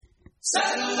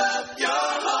Saddle up your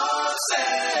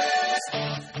horses.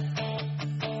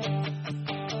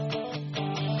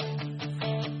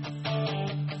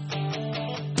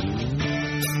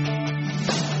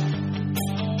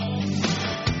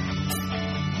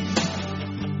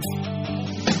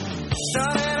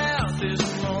 Started out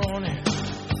this morning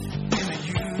in the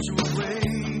usual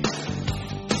way.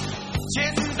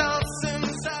 Chasing thoughts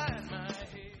inside my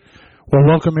head. Well,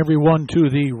 welcome everyone to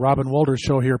the Robin Walters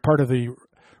Show here, part of the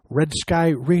Red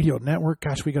Sky Radio Network.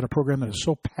 Gosh, we got a program that is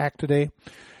so packed today.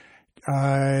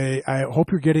 I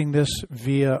hope you're getting this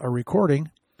via a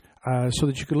recording so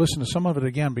that you can listen to some of it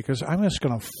again, because I'm just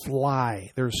going to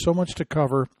fly. There's so much to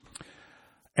cover,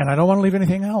 and I don't want to leave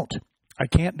anything out. I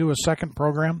can't do a second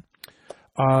program.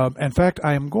 In fact,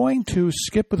 I am going to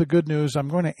skip with the good news. I'm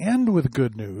going to end with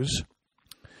good news,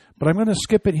 but I'm going to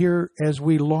skip it here as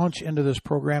we launch into this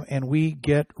program and we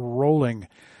get rolling.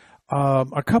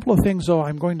 A couple of things, though,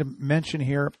 I'm going to mention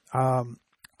here. I'm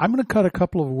going to cut a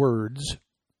couple of words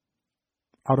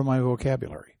out of my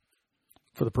vocabulary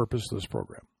for the purpose of this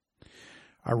program.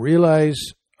 I realize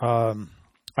I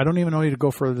don't even know you to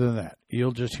go further than that.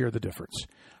 You'll just hear the difference.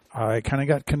 I kind of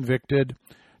got convicted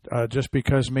just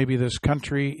because maybe this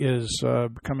country is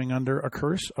coming under a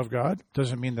curse of God.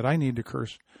 Doesn't mean that I need to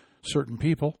curse certain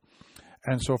people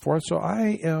and so forth. So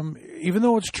I am, even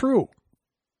though it's true,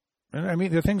 and I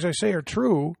mean, the things I say are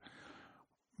true,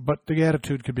 but the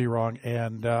attitude could be wrong,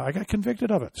 and I got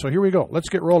convicted of it. So here we go. Let's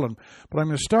get rolling. But I'm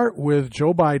going to start with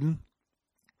Joe Biden.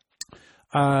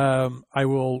 I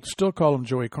will still call him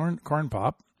Joey Corn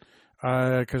Pop,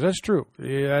 because that's true.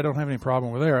 Yeah, I don't have any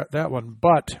problem with that one.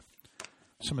 But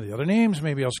some of the other names,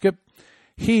 maybe I'll skip.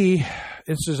 This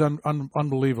is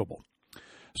unbelievable.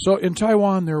 So in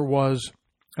Taiwan, there was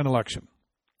an election.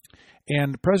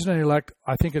 And President-elect,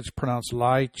 I think it's pronounced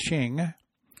Lai Ching,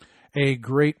 a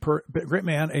great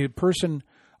man, a person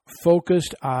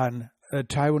focused on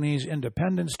Taiwanese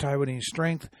independence, Taiwanese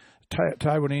strength,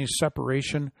 Taiwanese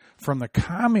separation from the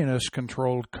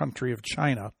communist-controlled country of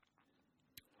China.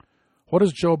 What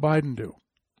does Joe Biden do?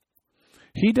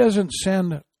 He doesn't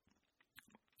send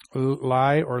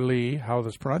Lai or Lee, how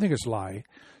this pronounced, I think it's Lai,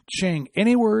 Ching,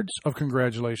 any words of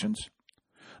congratulations.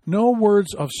 No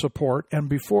words of support, and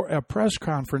before a press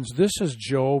conference, this is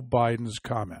Joe Biden's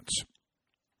comments.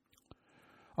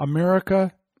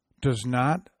 America does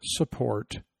not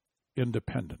support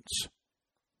independence.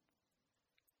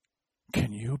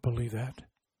 Can you believe that?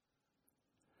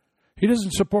 He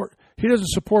doesn't support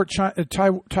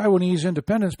Taiwanese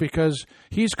independence because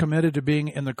he's committed to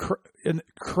being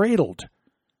cradled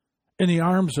in the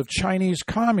arms of Chinese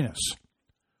communists,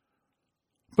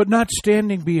 but not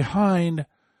standing behind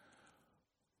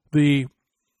the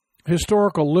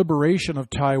historical liberation of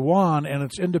Taiwan and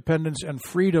its independence and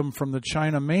freedom from the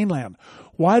China mainland.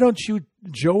 Why don't you,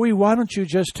 Joey,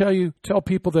 just tell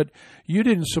people that you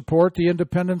didn't support the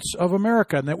independence of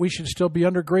America and that we should still be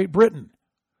under Great Britain,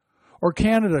 or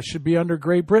Canada should be under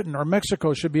Great Britain, or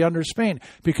Mexico should be under Spain,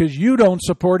 because you don't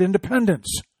support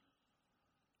independence.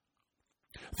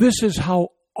 This is how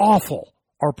awful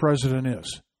our president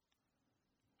is.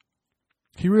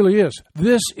 He really is.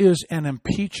 This is an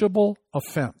impeachable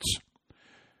offense.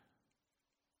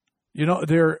 You know,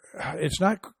 it's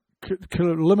not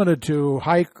limited to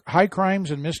high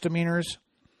crimes and misdemeanors.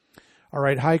 All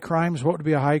right, high crimes. What would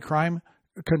be a high crime?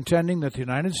 Contending that the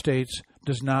United States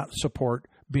does not support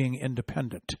being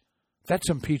independent. That's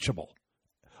impeachable,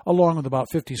 along with about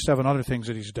 57 other things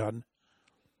that he's done.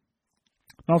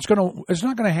 Now, it's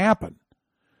not going to happen.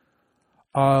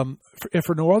 If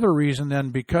for no other reason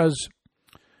than because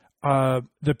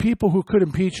the people who could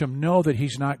impeach him know that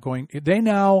he's not going. They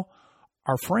now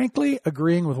are frankly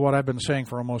agreeing with what I've been saying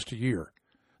for almost a year,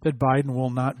 that Biden will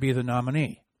not be the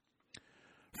nominee.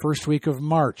 First week of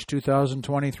March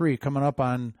 2023, coming up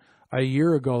on a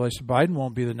year ago, they said Biden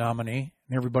won't be the nominee,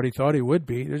 and everybody thought he would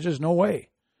be. There's just no way.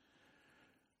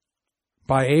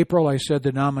 By April, I said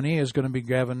the nominee is going to be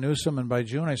Gavin Newsom, and by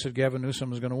June, I said Gavin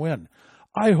Newsom is going to win.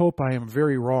 I hope I am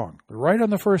very wrong. Right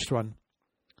on the first one.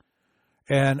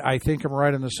 And I think I'm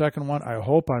right on the second one. I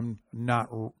hope I'm not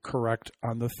correct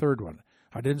on the third one.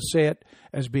 I didn't say it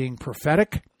as being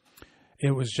prophetic.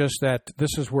 It was just that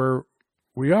this is where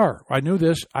we are. I knew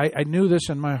this. I knew this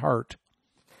in my heart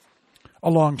a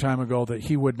long time ago, that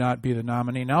he would not be the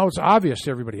nominee. Now it's obvious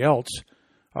to everybody else.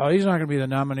 He's not going to be the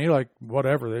nominee, like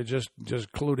whatever. They just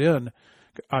clued in.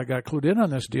 I got clued in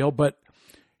on this deal, but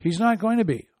he's not going to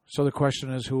be. So the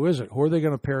question is, who is it? Who are they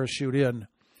going to parachute in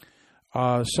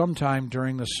sometime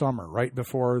during the summer, right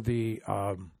before the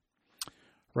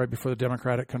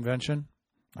Democratic convention?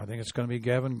 I think it's going to be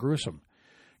Gavin Newsom.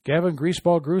 Gavin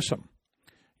Greaseball Newsom.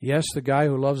 Yes, the guy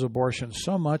who loves abortion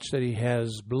so much that he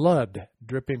has blood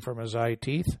dripping from his eye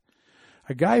teeth.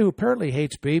 A guy who apparently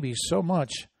hates babies so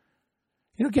much.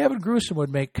 You know, Gavin Gruesome would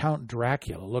make Count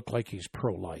Dracula look like he's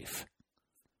pro-life.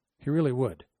 He really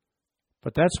would.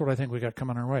 But that's what I think we got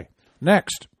coming our way.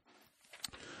 Next.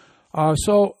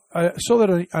 So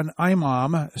that an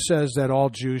imam says that all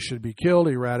Jews should be killed,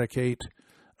 eradicate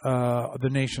the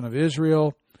nation of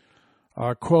Israel.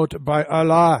 Quote, by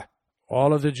Allah,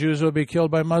 all of the Jews will be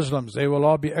killed by Muslims. They will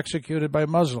all be executed by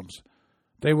Muslims.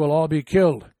 They will all be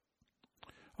killed.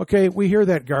 Okay, we hear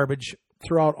that garbage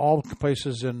throughout all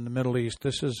places in the Middle East.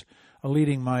 This is a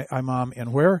leading imam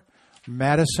in where?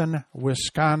 Madison,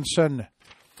 Wisconsin.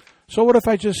 So what if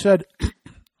I just said,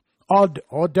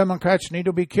 all Democrats need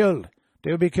to be killed.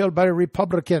 They will be killed by the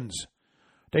Republicans.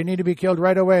 They need to be killed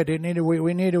right away.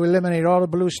 We need to eliminate all the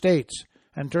blue states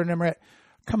and turn them red.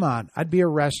 Come on, I'd be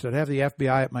arrested. I'd have the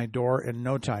FBI at my door in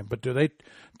no time. But do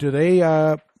they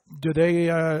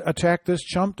attack this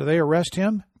chump? Do they arrest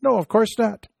him? No, of course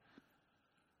not.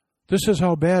 This is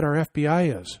how bad our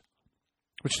FBI is,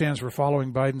 which stands for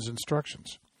following Biden's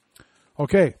instructions.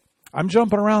 Okay, I'm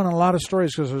jumping around on a lot of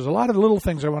stories because there's a lot of little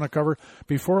things I want to cover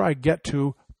before I get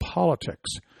to politics.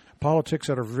 Politics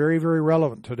that are very, very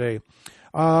relevant today.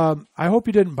 I hope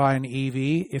you didn't buy an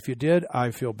EV. If you did,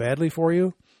 I feel badly for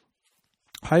you.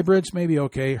 Hybrids may be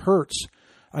okay. Hertz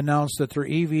announced that their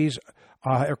EVs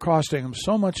are costing them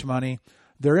so much money.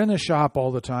 They're in the shop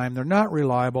all the time. They're not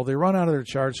reliable. They run out of their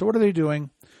charge. So what are they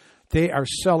doing? They are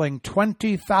selling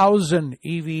 20,000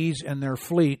 EVs in their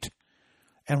fleet.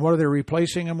 And what are they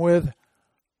replacing them with?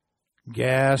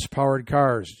 Gas-powered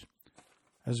cars.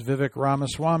 As Vivek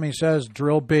Ramaswamy says,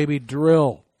 drill, baby,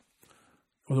 drill.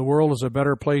 The world is a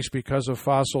better place because of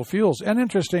fossil fuels. And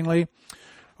interestingly,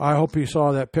 I hope you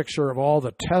saw that picture of all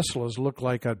the Teslas look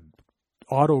like an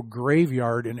auto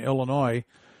graveyard in Illinois,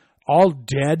 all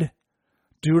dead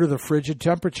due to the frigid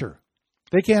temperature.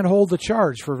 They can't hold the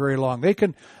charge for very long. They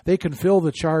can fill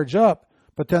the charge up,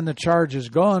 but then the charge is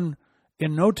gone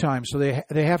in no time, so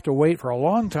they have to wait for a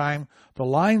long time. The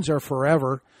lines are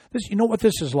forever. You know what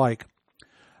this is like?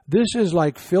 This is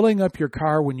like filling up your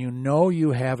car when you know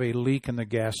you have a leak in the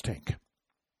gas tank.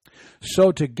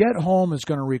 So to get home is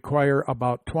going to require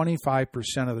about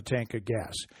 25% of the tank of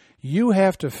gas. You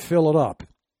have to fill it up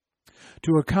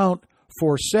to account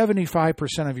for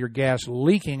 75% of your gas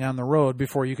leaking on the road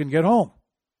before you can get home.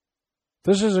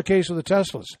 This is a case with the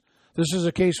Teslas. This is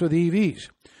a case with EVs.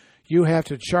 You have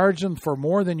to charge them for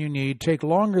more than you need, take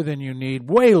longer than you need,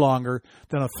 way longer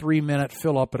than a 3-minute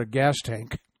fill up at a gas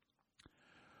tank,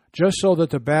 just so that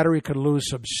the battery could lose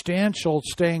substantial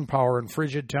staying power in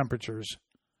frigid temperatures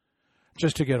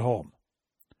just to get home.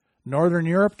 Northern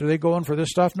Europe, do they go in for this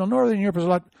stuff? No, Northern Europe is a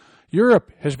lot.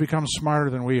 Europe has become smarter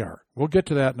than we are. We'll get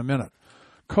to that in a minute.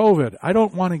 COVID, I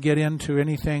don't want to get into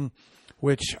anything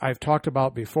which I've talked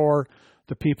about before.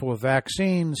 The people with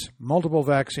vaccines, multiple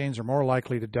vaccines, are more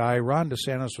likely to die. Ron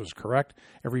DeSantis was correct.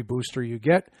 Every booster you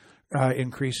get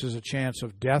increases the chance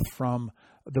of death from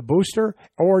the booster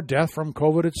or death from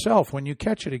COVID itself when you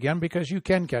catch it again, because you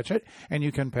can catch it and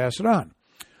you can pass it on.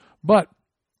 But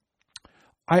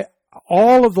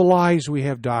all of the lies we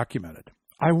have documented,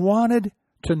 I wanted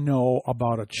to know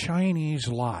about a Chinese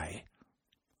lie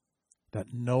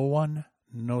that no one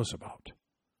knows about.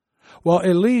 Well,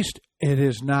 at least it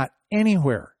is not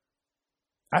anywhere.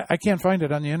 I can't find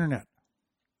it on the internet.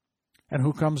 And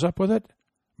who comes up with it?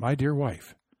 My dear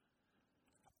wife.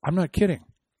 I'm not kidding.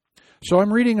 So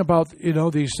I'm reading about,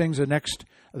 these things,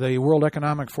 the World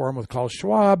Economic Forum with Klaus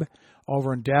Schwab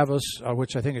over in Davos,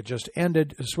 which I think it just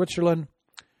ended, Switzerland.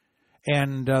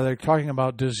 And they're talking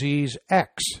about disease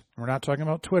X. We're not talking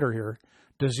about Twitter here.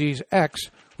 Disease X,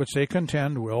 which they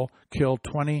contend will kill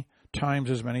 20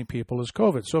 times as many people as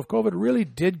COVID. So if COVID really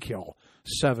did kill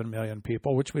 7 million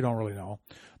people, which we don't really know,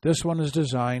 this one is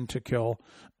designed to kill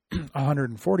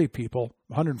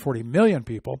 140 million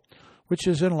people, which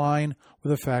is in line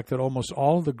with the fact that almost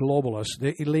all of the globalists,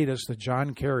 the elitists, the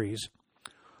John Kerrys,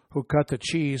 who cut the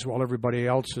cheese while everybody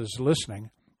else is listening,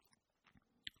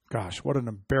 gosh, what an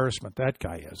embarrassment that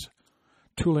guy is,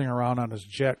 tooling around on his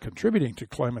jet, contributing to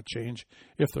climate change,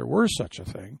 if there were such a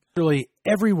thing. Really,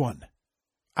 everyone.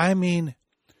 I mean,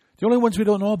 the only ones we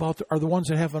don't know about are the ones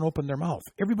that haven't opened their mouth.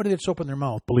 Everybody that's opened their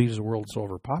mouth believes the world's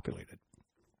overpopulated.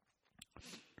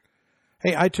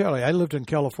 Hey, I tell you, I lived in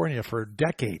California for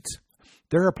decades.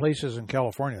 There are places in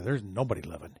California, there's nobody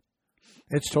living.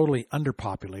 It's totally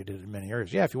underpopulated in many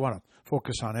areas. Yeah, if you want to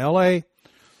focus on L.A.,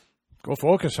 go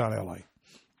focus on L.A.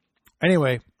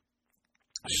 Anyway,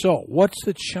 so what's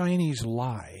the Chinese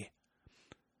lie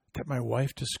that my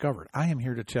wife discovered. I am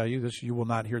here to tell you this. You will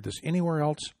not hear this anywhere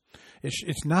else.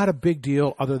 It's not a big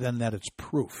deal other than that it's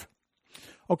proof.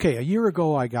 Okay, a year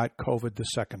ago I got COVID the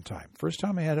second time. First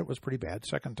time I had it was pretty bad.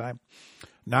 Second time,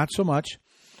 not so much.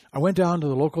 I went down to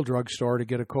the local drugstore to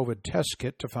get a COVID test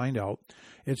kit to find out.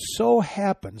 It so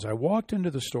happens I walked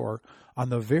into the store on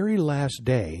the very last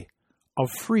day of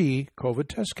free COVID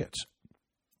test kits.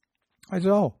 I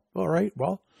said, oh, all right,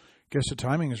 well, guess the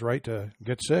timing is right to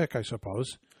get sick, I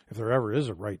suppose, if there ever is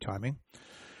a right timing.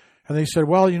 And they said,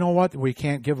 well, you know what? We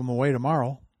can't give them away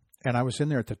tomorrow. And I was in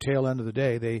there at the tail end of the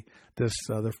day. The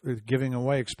giving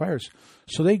away expires.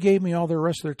 So they gave me all the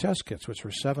rest of their test kits, which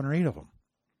were 7 or 8 of them.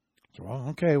 So, well,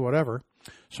 okay, whatever.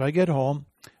 So I get home.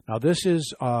 Now, this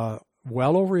is well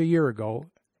over a year ago,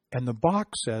 and the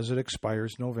box says it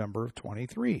expires November of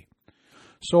 23.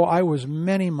 So I was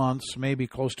many months, maybe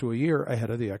close to a year ahead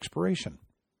of the expiration.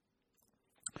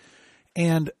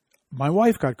 And my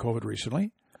wife got COVID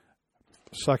recently.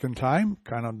 Second time,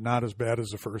 kind of not as bad as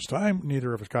the first time.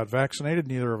 Neither of us got vaccinated.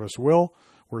 Neither of us will.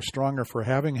 We're stronger for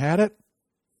having had it.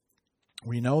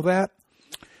 We know that.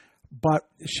 But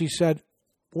she said,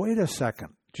 wait a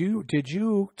second. Did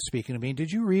you, speaking to me,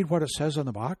 did you read what it says on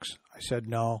the box? I said,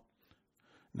 no.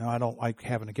 No, I don't like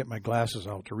having to get my glasses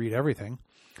out to read everything.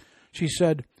 She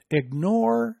said,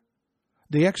 ignore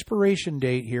the expiration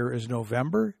date here is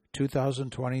November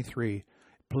 2023.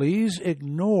 Please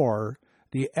ignore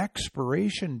the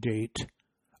expiration date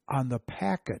on the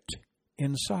packet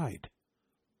inside.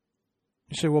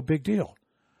 You say, well, big deal.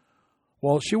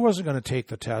 Well, she wasn't going to take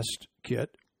the test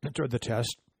kit, or the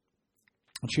test,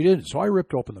 and she didn't. So I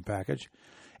ripped open the package.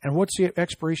 And what's the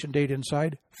expiration date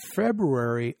inside?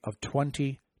 February of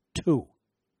 22.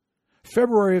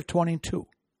 February of 22.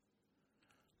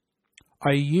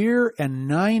 A year and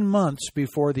 9 months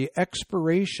before the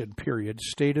expiration period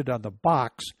stated on the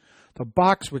box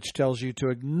which tells you to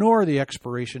ignore the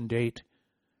expiration date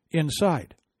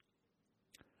inside.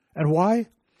 And why?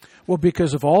 Well,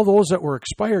 because of all those that were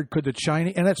expired, could the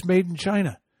China, and it's made in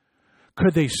China,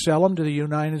 could they sell them to the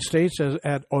United States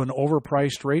at an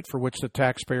overpriced rate for which the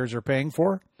taxpayers are paying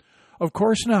for? Of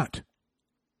course not.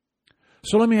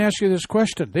 So let me ask you this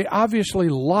question. They obviously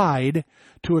lied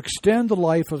to extend the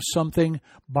life of something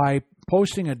by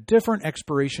posting a different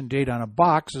expiration date on a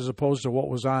box as opposed to what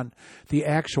was on the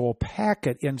actual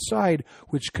packet inside,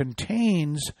 which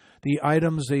contains the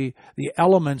items, the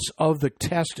elements of the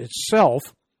test itself.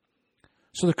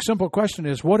 So the simple question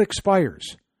is, what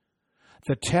expires?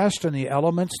 The test and the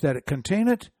elements that contain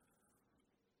it?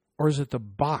 Or is it the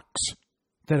box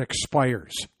that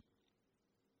expires?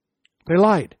 They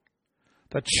lied.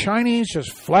 The Chinese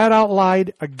just flat out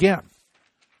lied again.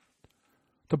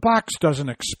 The box doesn't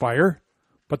expire,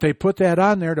 but they put that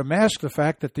on there to mask the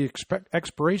fact that the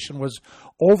expiration was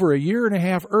over a year and a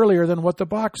half earlier than what the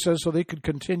box says, so they could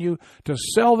continue to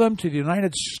sell them to the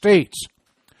United States.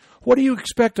 What do you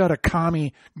expect out of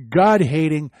commie,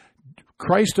 God-hating,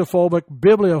 Christophobic,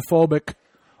 bibliophobic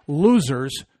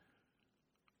losers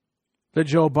that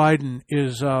Joe Biden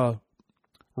is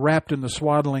wrapped in the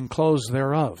swaddling clothes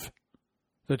thereof?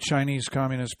 The Chinese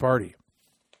Communist Party.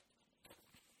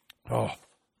 Oh,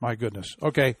 my goodness.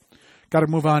 Okay, got to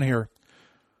move on here.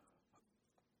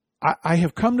 I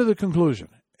have come to the conclusion,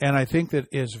 and I think that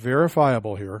is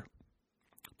verifiable here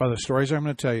by the stories I'm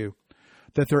going to tell you,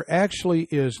 that there actually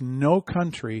is no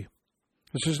country.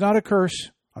 This is not a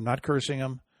curse. I'm not cursing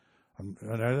them.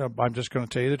 I'm just going to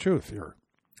tell you the truth here.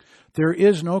 There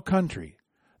is no country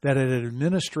that at an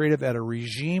administrative, at a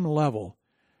regime level,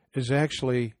 is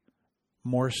actually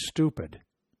more stupid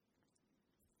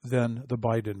than the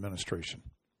Biden administration.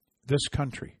 This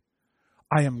country,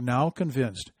 I am now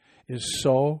convinced, is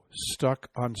so stuck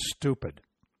on stupid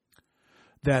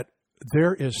that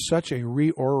there is such a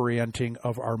reorienting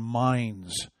of our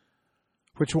minds,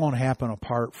 which won't happen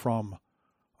apart from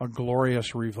a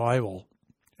glorious revival.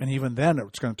 And even then,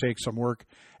 it's going to take some work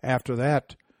after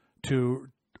that to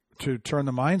turn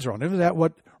the minds around. Isn't that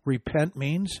what repent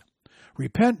means?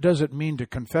 Repent doesn't mean to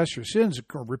confess your sins.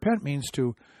 Repent means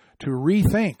to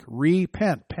rethink,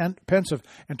 repent, pensive,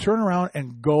 and turn around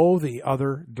and go the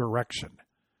other direction,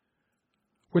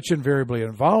 which invariably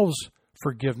involves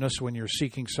forgiveness when you're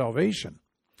seeking salvation.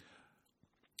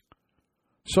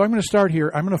 So I'm going to start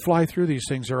here. I'm going to fly through these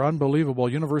things. They're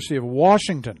unbelievable. University of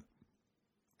Washington.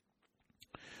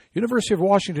 University of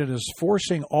Washington is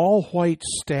forcing all white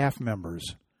staff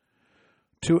members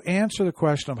to answer the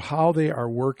question of how they are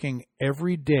working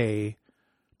every day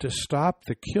to stop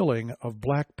the killing of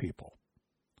black people.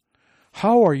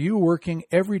 How are you working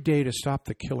every day to stop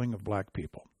the killing of black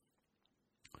people?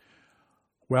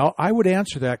 Well, I would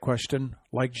answer that question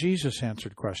like Jesus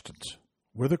answered questions,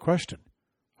 with a question.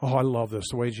 Oh, I love this,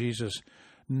 the way Jesus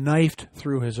knifed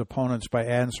through his opponents by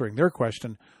answering their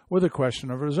question with a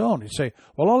question of his own. He'd say,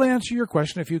 well, I'll answer your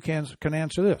question if you can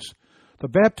answer this. The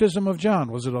baptism of John,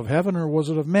 was it of heaven or was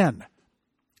it of men?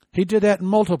 He did that in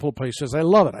multiple places. I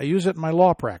love it. I use it in my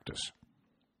law practice.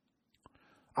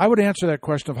 I would answer that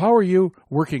question of how are you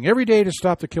working every day to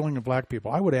stop the killing of black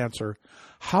people? I would answer,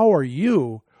 how are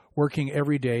you working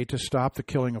every day to stop the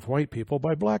killing of white people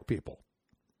by black people?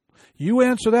 You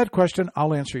answer that question,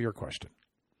 I'll answer your question.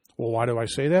 Well, why do I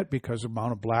say that? Because the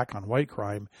amount of black on white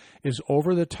crime is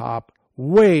over the top,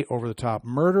 way over the top.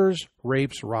 Murders,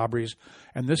 rapes, robberies,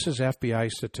 and this is FBI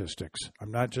statistics.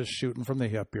 I'm not just shooting from the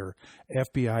hip here.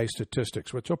 FBI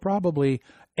statistics, which will probably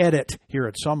edit here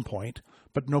at some point,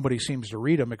 but nobody seems to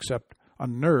read them except a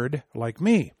nerd like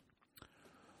me.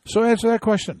 So answer that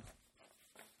question.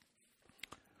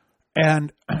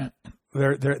 And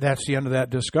that's the end of that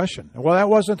discussion. Well, that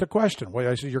wasn't the question. Well,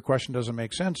 I said your question doesn't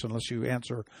make sense unless you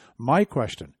answer my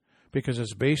question, because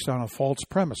it's based on a false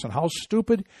premise. And how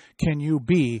stupid can you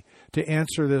be to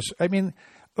answer this? I mean,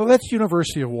 well, that's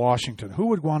University of Washington. Who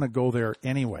would want to go there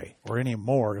anyway, or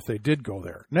anymore if they did go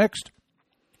there? Next,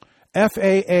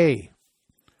 FAA.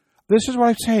 This is what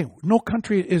I'm saying. No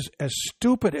country is as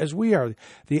stupid as we are.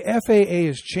 The FAA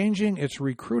is changing its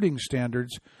recruiting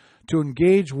standards to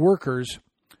engage workers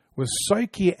with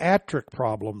psychiatric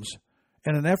problems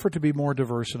in an effort to be more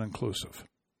diverse and inclusive.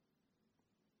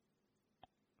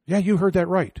 Yeah, you heard that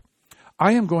right.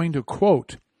 I am going to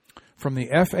quote from the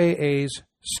FAA's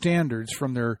standards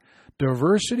from their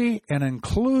diversity and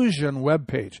inclusion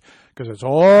webpage, because it's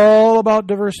all about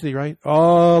diversity, right?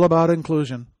 All about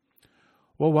inclusion.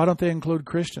 Well, why don't they include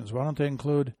Christians? Why don't they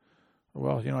include,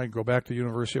 well, I can go back to the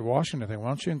University of Washington thing. Why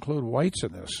don't you include whites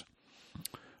in this?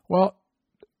 Well,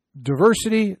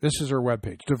 diversity, this is our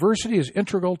webpage. Diversity is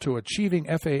integral to achieving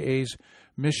FAA's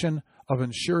mission of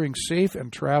ensuring safe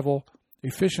and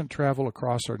efficient travel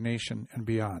across our nation and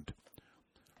beyond.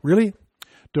 Really?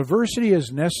 Diversity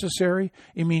is necessary?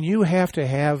 I mean, you have to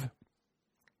have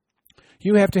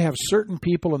certain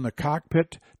people in the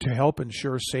cockpit to help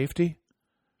ensure safety?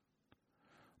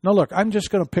 Now, look, I'm just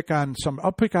going to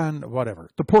I'll pick on whatever,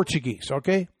 the Portuguese,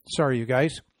 okay? Sorry, you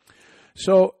guys.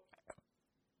 So,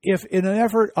 if in an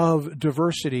effort of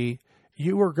diversity,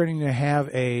 you are going to have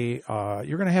a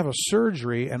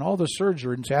surgery, and all the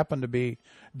surgeons happen to be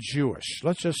Jewish.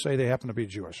 Let's just say they happen to be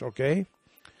Jewish, okay?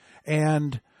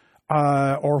 And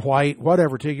or white,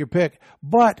 whatever, take your pick.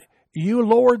 But you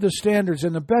lowered the standards,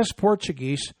 and the best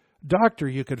Portuguese doctor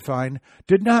you could find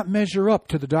did not measure up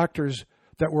to the doctors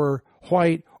that were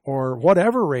white or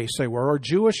whatever race they were, or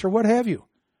Jewish or what have you.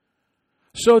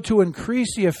 So to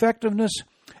increase the effectiveness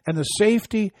and the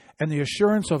safety and the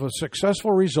assurance of a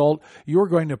successful result, you're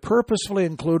going to purposefully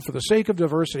include, for the sake of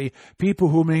diversity, people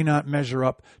who may not measure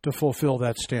up to fulfill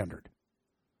that standard.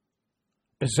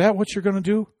 Is that what you're going to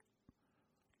do?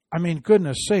 I mean,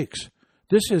 goodness sakes.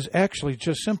 This is actually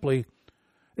just simply,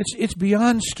 it's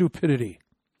beyond stupidity.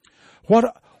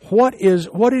 What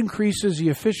increases the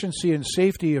efficiency and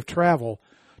safety of travel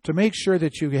to make sure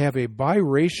that you have a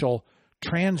biracial,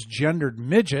 transgendered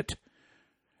midget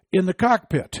in the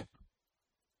cockpit?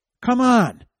 Come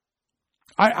on.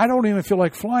 I don't even feel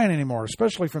like flying anymore,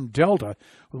 especially from Delta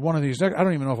with one of these. I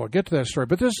don't even know if I'll get to that story,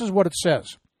 but this is what it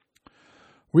says.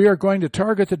 We are going to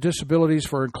target the disabilities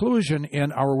for inclusion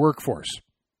in our workforce.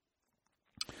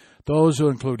 Those who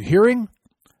include hearing,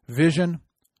 vision,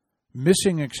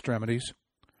 missing extremities,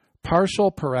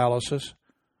 partial paralysis,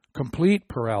 complete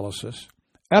paralysis,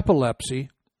 epilepsy.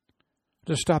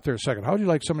 Just stop there a second. How would you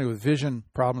like somebody with vision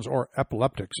problems or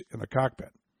epileptics in the cockpit?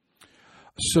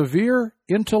 Severe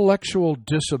intellectual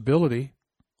disability.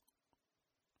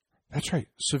 That's right,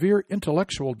 severe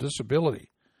intellectual disability.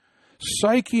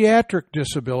 Psychiatric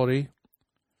disability,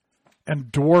 and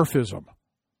dwarfism.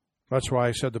 That's why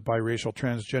I said the biracial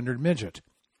transgendered midget.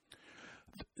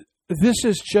 This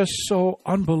is just so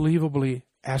unbelievably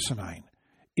asinine.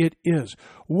 It is.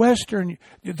 The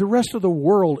rest of the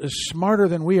world is smarter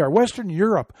than we are. Western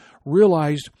Europe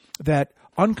realized that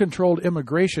uncontrolled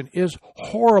immigration is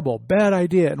horrible, bad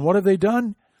idea. And what have they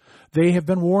done? They have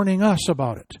been warning us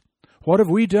about it. What have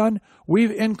we done?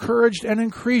 We've encouraged and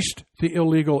increased the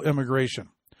illegal immigration.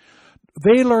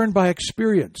 They learned by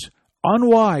experience.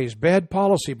 Unwise, bad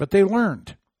policy, but they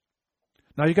learned.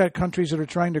 Now you got countries that are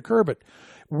trying to curb it.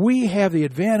 We have the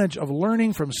advantage of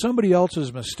learning from somebody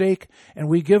else's mistake, and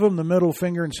we give them the middle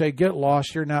finger and say, get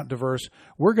lost, you're not diverse.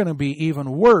 We're going to be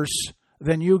even worse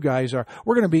than you guys are.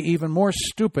 We're going to be even more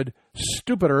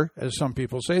stupider, as some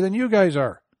people say, than you guys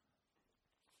are.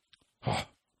 Oh,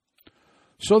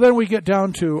 So then we get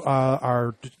down to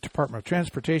our Department of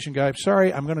Transportation guy.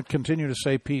 Sorry, I'm going to continue to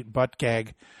say Pete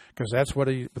Buttgag because that's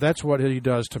what he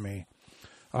does to me.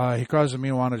 He causes me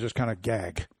to want to just kind of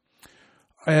gag.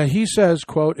 He says,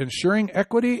 quote, ensuring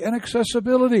equity and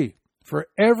accessibility for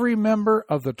every member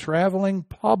of the traveling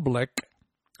public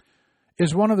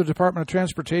is one of the Department of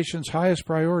Transportation's highest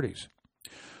priorities.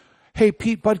 Hey,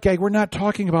 Pete Buttgag, we're not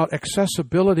talking about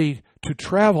accessibility to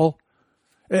travel.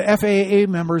 FAA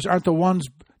members aren't the ones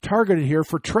targeted here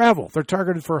for travel. They're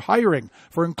targeted for hiring,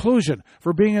 for inclusion,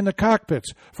 for being in the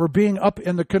cockpits, for being up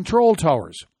in the control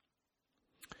towers.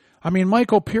 I mean,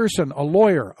 Michael Pearson, a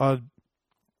lawyer,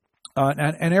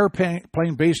 an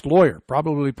airplane-based lawyer,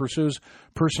 probably pursues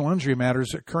personal injury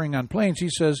matters occurring on planes. He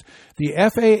says the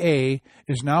FAA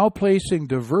is now placing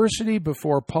diversity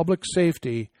before public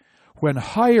safety when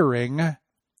hiring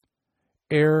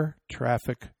air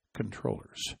traffic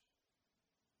controllers.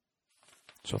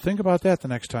 So think about that the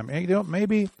next time. You know,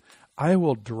 maybe I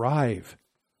will drive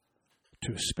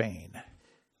to Spain.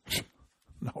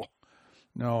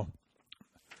 No.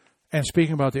 And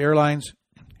speaking about the airlines,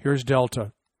 here's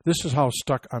Delta. This is how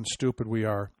stuck on stupid we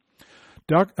are.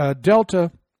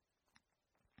 Delta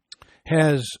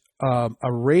has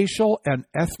a racial and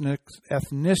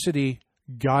ethnicity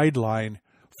guideline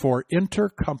for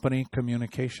intercompany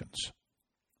communications.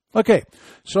 Okay,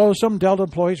 so some Delta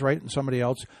employees, right, and somebody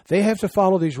else, they have to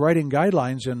follow these writing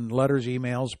guidelines in letters,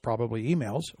 emails, probably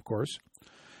emails, of course.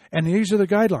 And these are the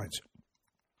guidelines.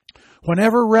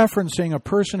 Whenever referencing a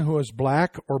person who is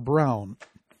black or brown,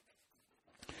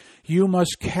 you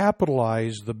must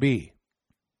capitalize the B.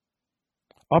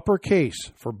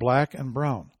 Uppercase for black and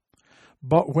brown.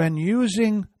 But when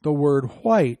using the word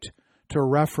white to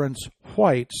reference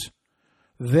whites,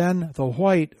 then the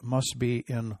white must be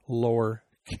in lower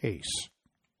case.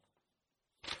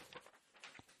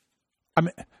 I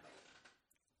mean,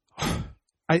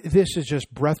 this is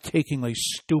just breathtakingly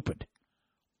stupid.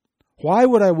 Why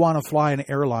would I want to fly an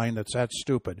airline that's that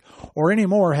stupid? Or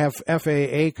anymore have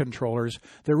FAA controllers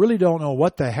that really don't know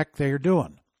what the heck they're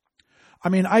doing? I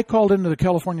mean, I called into the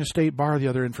California State Bar the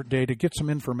other day to get some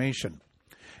information.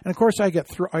 And of course, I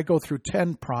go through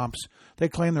 10 prompts. They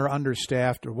claim they're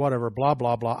understaffed or whatever, blah,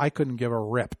 blah, blah. I couldn't give a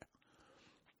rip.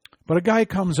 But a guy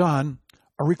comes on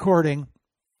a recording.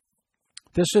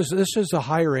 This is the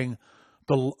hiring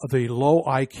the low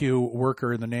IQ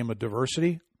worker in the name of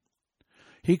diversity.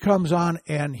 He comes on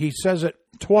and he says it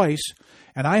twice,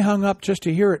 and I hung up just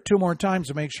to hear it 2 more times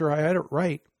to make sure I had it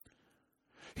right.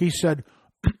 He said,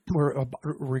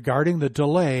 regarding the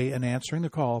delay in answering the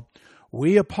call,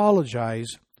 we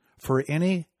apologize for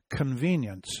any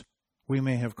convenience we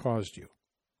may have caused you.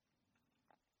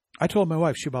 I told my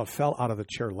wife, she about fell out of the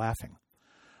chair laughing.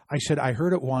 I said, I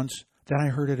heard it once, then I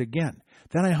heard it again.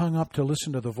 Then I hung up to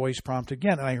listen to the voice prompt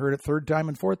again, and I heard it 3rd time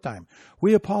and 4th time.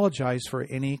 We apologize for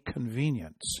any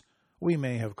convenience we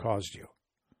may have caused you.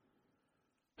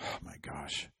 Oh, my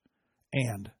gosh.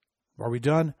 And are we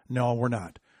done? No, we're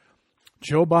not.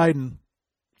 Joe Biden,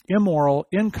 immoral,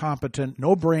 incompetent,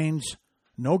 no brains,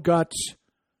 no guts,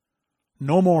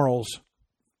 no morals.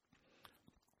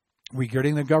 We're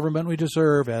getting the government we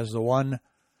deserve, as the one,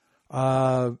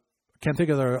 can't think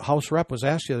of the House rep was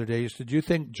asked the other day, did you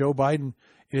think Joe Biden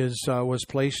was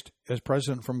placed as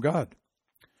president from God?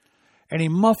 And he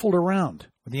muffled around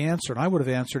with the answer, and I would have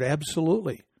answered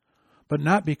absolutely. But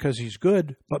not because he's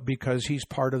good, but because he's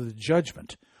part of the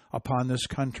judgment upon this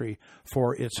country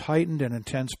for its heightened and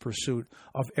intense pursuit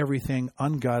of everything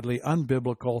ungodly,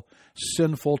 unbiblical,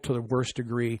 sinful to the worst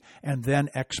degree, and then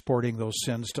exporting those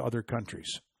sins to other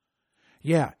countries.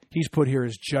 Yeah, he's put here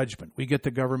as judgment. We get the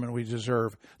government we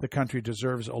deserve. The country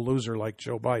deserves a loser like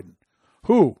Joe Biden,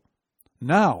 who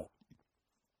now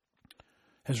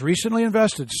has recently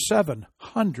invested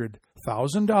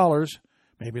 $700,000.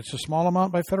 Maybe it's a small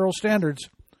amount by federal standards,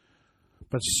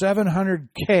 but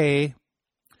 $700K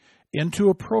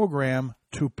into a program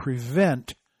to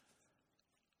prevent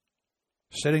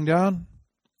sitting down.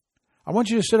 I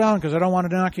want you to sit down because I don't want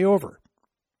to knock you over.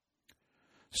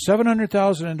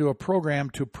 $700,000 into a program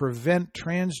to prevent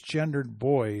transgendered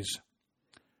boys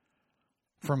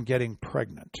from getting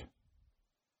pregnant.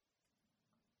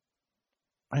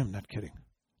 I am not kidding.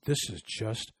 This is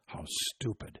just how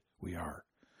stupid we are.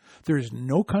 There is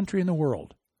no country in the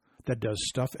world that does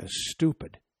stuff as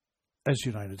stupid as the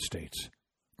United States.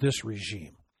 This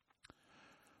regime.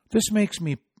 This makes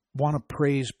me want to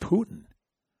praise Putin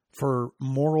for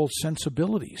moral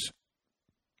sensibilities.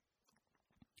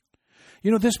 You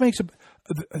know, this makes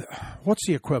what's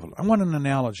the equivalent? I want an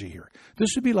analogy here.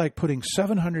 This would be like putting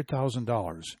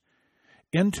 $700,000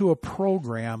 into a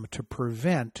program to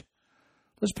prevent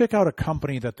Let's pick out a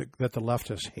company that the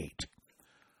leftists hate.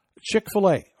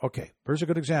 Chick-fil-A. Okay, here's a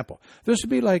good example. This would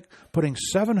be like putting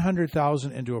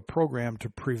 $700,000 into a program to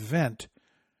prevent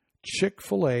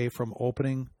Chick-fil-A from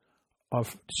opening a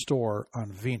store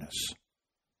on Venus.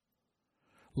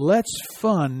 Let's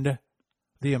fund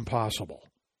the impossible.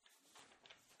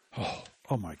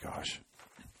 Oh my gosh.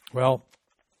 Well,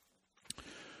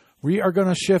 we are going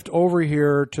to shift over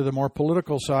here to the more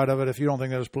political side of it. If you don't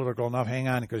think that is political enough, hang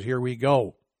on, because here we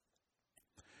go.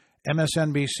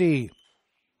 MSNBC,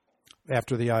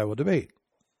 after the Iowa debate,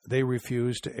 they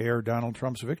refused to air Donald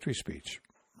Trump's victory speech,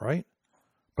 right?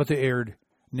 But they aired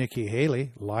Nikki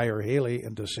Haley, Liar Haley,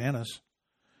 and DeSantis.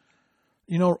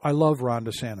 You know, I love Ron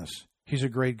DeSantis. He's a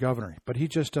great governor, but he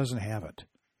just doesn't have it.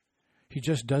 He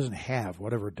just doesn't have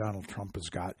whatever Donald Trump has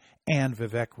got, and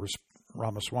Vivek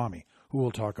Ramaswamy, who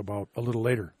we'll talk about a little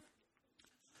later.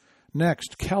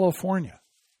 Next, California.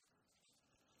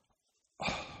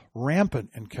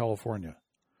 Rampant in California.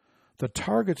 The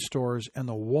Target stores and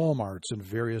the Walmarts in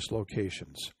various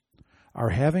locations are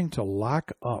having to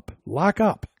lock up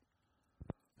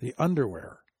the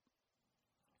underwear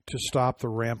to stop the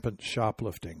rampant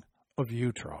shoplifting of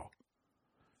Utro.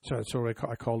 So that's what we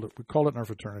called it. We called it in our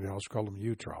fraternity house. We called them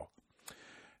Utro.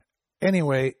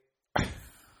 Anyway,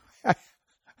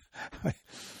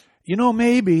 you know,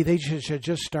 maybe they should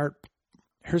just start.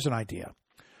 Here's an idea.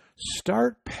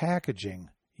 Start packaging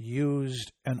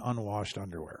used and unwashed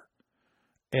underwear,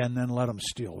 and then let them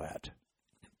steal that.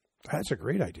 That's a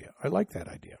great idea. I like that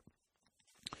idea.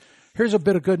 Here's a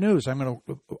bit of good news. I'm going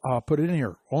to put it in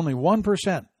here. Only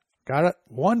 1%, got it?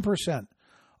 1%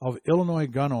 of Illinois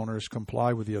gun owners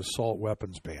comply with the assault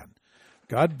weapons ban.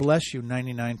 God bless you,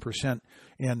 99%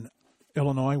 in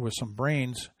Illinois with some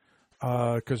brains,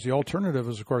 because the alternative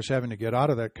is, of course, having to get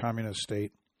out of that communist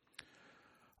state.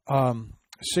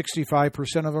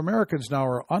 65% of Americans now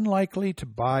are unlikely to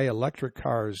buy electric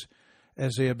cars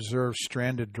as they observe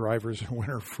stranded drivers in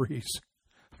winter freeze.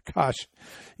 Gosh,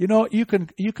 you know, you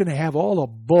can have all the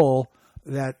bull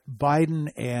that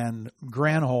Biden and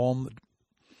Granholm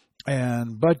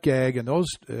and Buttigieg and those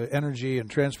energy and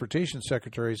transportation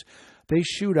secretaries, they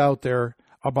shoot out there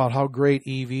about how great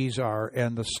EVs are,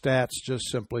 and the stats just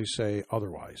simply say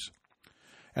otherwise.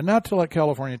 And not to let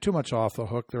California too much off the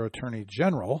hook, their Attorney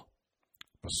General,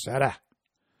 Becerra,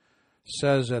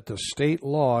 says that the state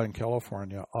law in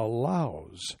California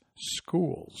allows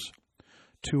schools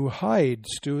to hide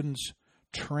students'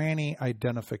 tranny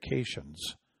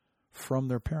identifications from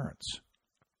their parents.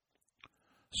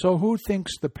 So who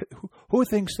thinks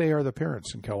they are the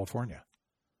parents in California?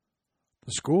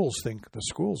 The schools think the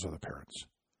schools are the parents.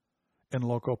 In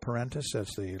loco parentis,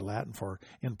 that's the Latin for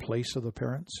in place of the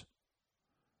parents.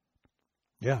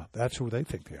 Yeah, that's who they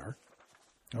think they are.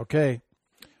 Okay,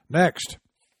 next.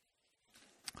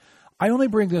 I only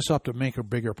bring this up to make a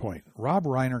bigger point. Rob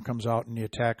Reiner comes out and he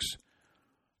attacks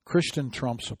Christian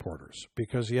Trump supporters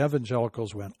because the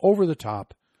evangelicals went over the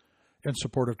top in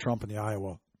support of Trump in the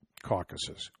Iowa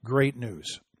caucuses. Great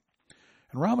news.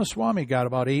 And Ramaswamy got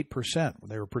about 8% when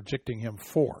they were predicting him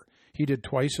 4. He did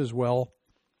twice as well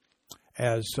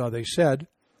as they said.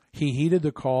 He heeded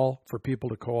the call for people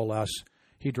to coalesce.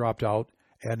 He dropped out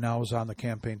and now is on the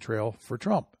campaign trail for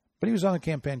Trump. But he was on the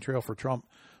campaign trail for Trump.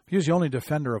 He was the only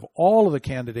defender of all of the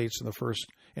candidates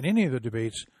in any of the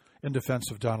debates in defense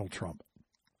of Donald Trump.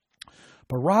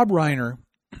 But Rob Reiner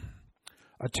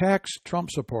attacks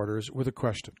Trump supporters with a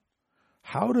question.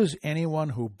 How does anyone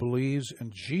who believes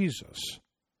in Jesus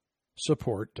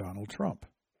support Donald Trump?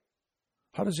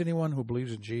 How does anyone who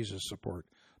believes in Jesus support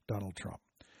Donald Trump?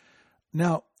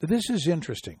 Now, this is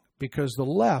interesting because the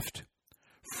left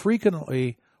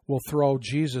frequently will throw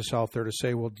Jesus out there to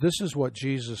say, well, this is what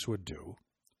Jesus would do,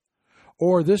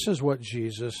 or this is what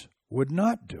Jesus would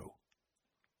not do.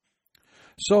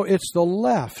 So it's the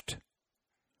left,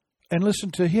 and listen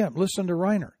to him, listen to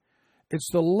Reiner. It's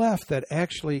the left that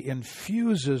actually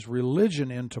infuses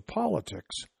religion into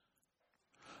politics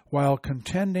while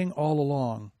contending all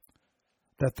along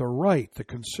that the right, the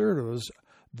conservatives,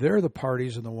 they're the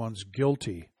parties and the ones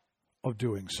guilty of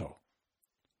doing so.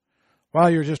 Well,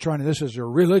 you're just this is your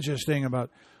religious thing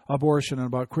about abortion and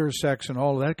about queer sex and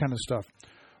all of that kind of stuff.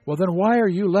 Well, then why are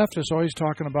you leftists always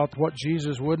talking about what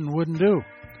Jesus would and wouldn't do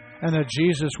and that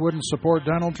Jesus wouldn't support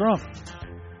Donald Trump?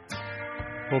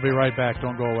 We'll be right back.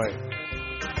 Don't go away.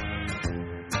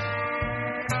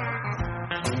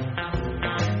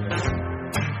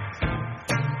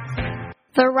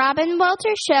 The Robin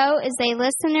Walter Show is a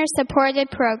listener-supported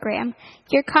program.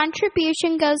 Your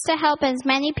contribution goes to help as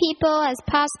many people as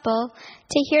possible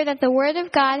to hear that the Word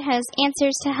of God has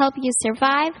answers to help you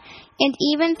survive and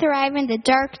even thrive in the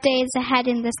dark days ahead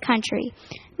in this country.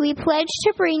 We pledge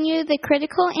to bring you the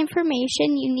critical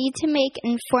information you need to make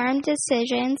informed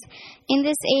decisions in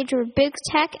this age where big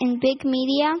tech and big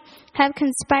media have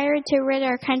conspired to rid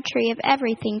our country of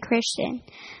everything Christian.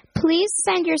 Please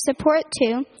send your support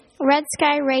to Red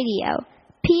Sky Radio,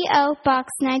 P.O.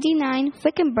 Box 99,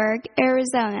 Wickenburg,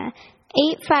 Arizona,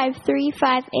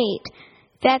 85358.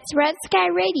 That's Red Sky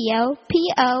Radio,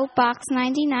 P.O. Box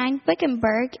 99,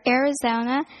 Wickenburg,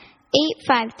 Arizona,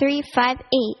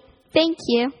 85358. Thank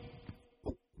you.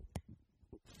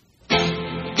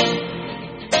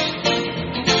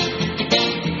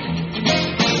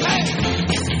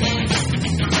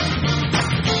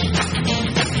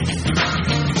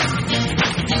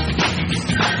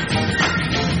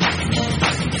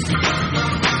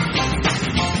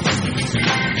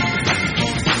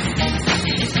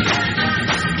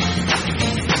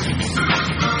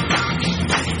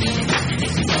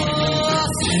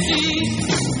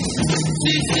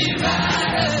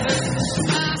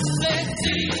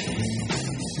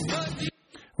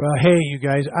 Well, hey, you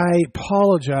guys, I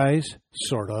apologize,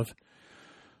 sort of,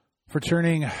 for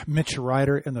turning Mitch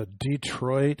Ryder and the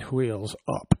Detroit Wheels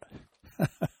up.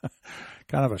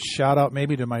 Kind of a shout-out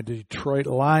maybe to my Detroit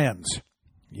Lions.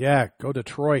 Yeah, go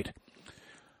Detroit.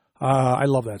 I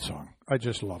love that song. I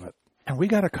just love it. And we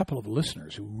got a couple of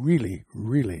listeners who really,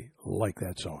 really like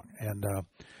that song. And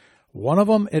one of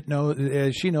them,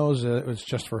 she knows it was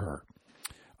just for her.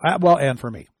 And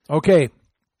for me. Okay,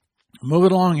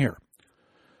 moving along here.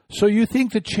 So you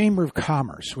think the Chamber of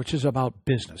Commerce, which is about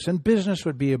business, and business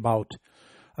would be about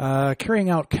carrying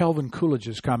out Calvin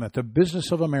Coolidge's comment, the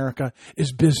business of America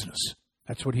is business.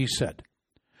 That's what he said.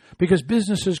 Because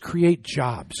businesses create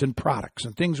jobs and products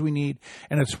and things we need,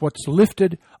 and it's what's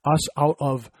lifted us out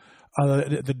of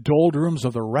the doldrums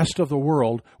of the rest of the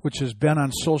world, which has been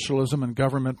on socialism and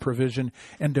government provision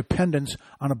and dependence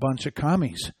on a bunch of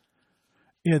commies.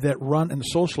 That run, and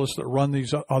socialists that run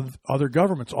these other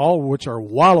governments, all of which are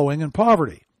wallowing in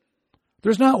poverty.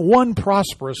 There's not one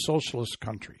prosperous socialist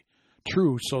country,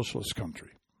 true socialist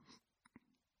country.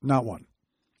 Not one.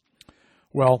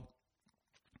 Well,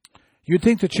 you'd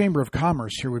think the Chamber of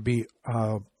Commerce here would be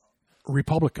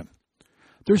Republican.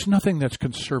 There's nothing that's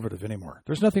conservative anymore.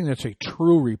 There's nothing that's a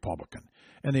true Republican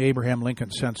in the Abraham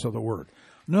Lincoln sense of the word.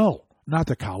 No. Not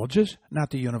the colleges, not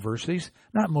the universities,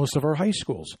 not most of our high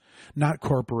schools, not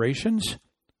corporations,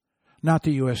 not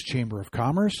the U.S. Chamber of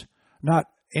Commerce, not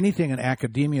anything in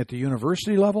academia at the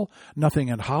university level, nothing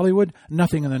in Hollywood,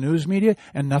 nothing in the news media,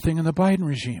 and nothing in the Biden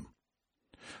regime.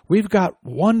 We've got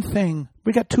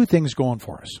two things going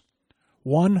for us.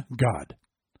 One, God.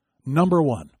 Number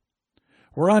one.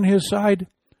 We're on his side.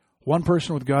 One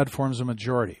person with God forms a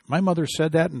majority. My mother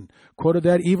said that and quoted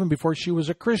that even before she was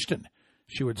a Christian.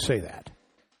 She would say that.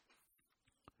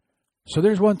 So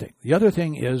there's one thing. The other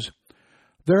thing is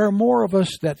there are more of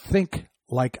us that think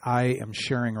like I am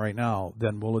sharing right now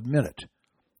than will admit it.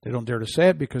 They don't dare to say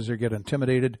it because they get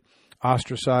intimidated,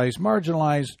 ostracized,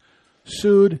 marginalized,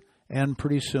 sued, and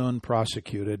pretty soon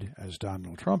prosecuted, as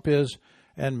Donald Trump is,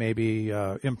 and maybe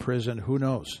imprisoned. Who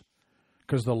knows?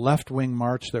 Because the left-wing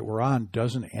march that we're on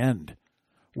doesn't end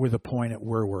with a point at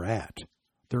where we're at.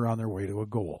 They're on their way to a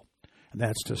goal. And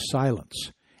that's to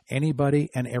silence anybody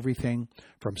and everything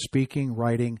from speaking,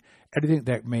 writing, anything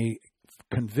that may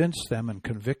convince them and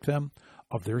convict them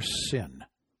of their sin.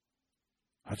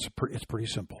 It's pretty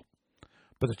simple.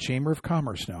 But the Chamber of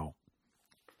Commerce now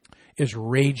is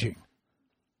raging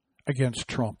against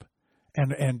Trump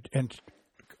and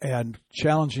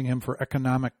challenging him for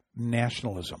economic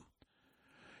nationalism.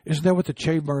 Isn't that what the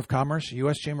Chamber of Commerce,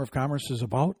 U.S. Chamber of Commerce, is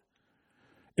about?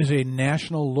 Is a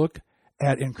national look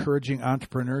at encouraging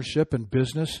entrepreneurship and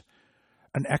business,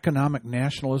 an economic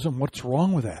nationalism. What's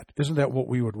wrong with that? Isn't that what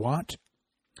we would want?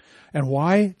 And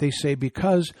why? They say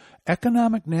because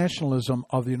economic nationalism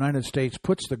of the United States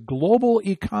puts the global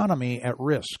economy at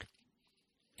risk.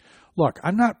 Look,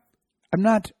 I'm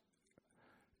not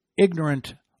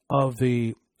ignorant of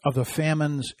the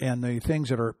famines and the things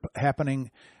that are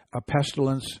happening,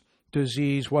 pestilence,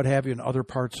 disease, what have you, in other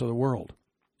parts of the world.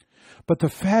 But the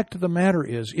fact of the matter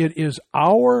is, it is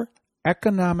our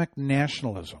economic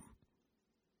nationalism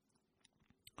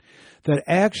that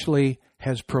actually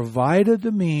has provided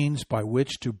the means by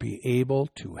which to be able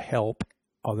to help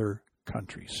other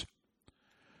countries.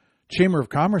 Chamber of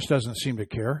Commerce doesn't seem to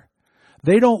care.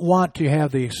 They don't want to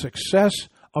have the success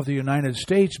of the United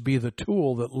States be the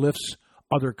tool that lifts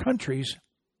other countries.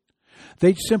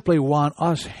 They simply want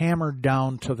us hammered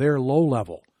down to their low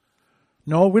level.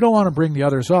 No, we don't want to bring the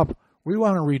others up. We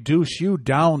want to reduce you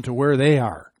down to where they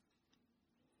are.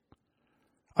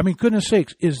 I mean, goodness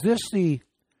sakes, is this the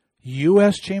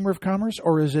U.S. Chamber of Commerce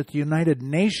or is it the United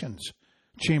Nations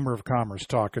Chamber of Commerce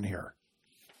talking here?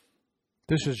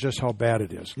 This is just how bad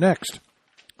it is. Next,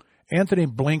 Anthony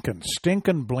Blinken,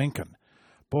 stinking Blinken.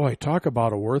 Boy, talk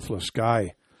about a worthless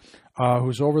guy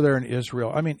who's over there in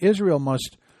Israel. I mean, Israel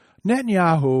must,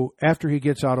 Netanyahu, after he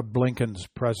gets out of Blinken's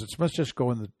presence, must just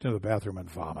go into the bathroom and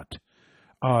vomit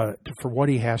for what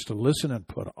he has to listen and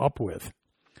put up with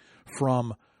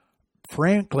from,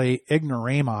 frankly,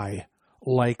 ignoramus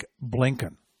like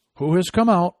Blinken, who has come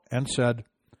out and said,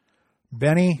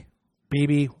 Benny,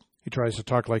 Bibi, he tries to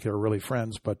talk like they're really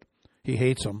friends, but he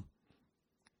hates them.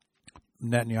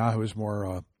 Netanyahu is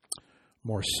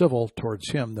more civil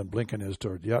towards him than Blinken is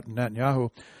toward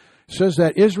Netanyahu, says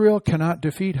that Israel cannot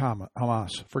defeat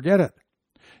Hamas. Forget it.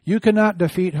 You cannot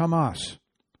defeat Hamas.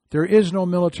 There is no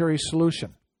military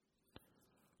solution.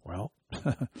 Well,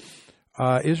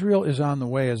 Israel is on the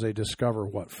way as they discover,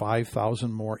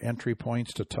 5,000 more entry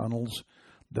points to tunnels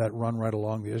that run right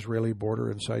along the Israeli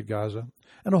border inside Gaza,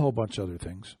 and a whole bunch of other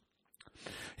things.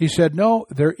 He said, no,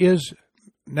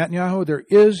 Netanyahu, there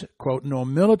is, quote, no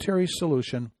military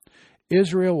solution.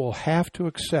 Israel will have to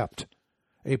accept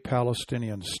a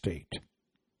Palestinian state.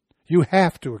 You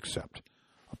have to accept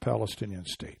a Palestinian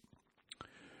state.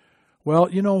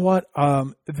 Well, you know what?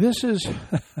 This is,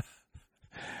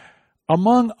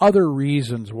 among other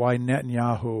reasons why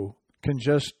Netanyahu can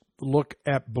just look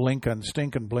at Blinken,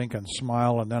 stinking Blinken,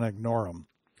 smile, and then ignore him,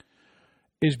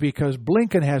 is because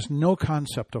Blinken has no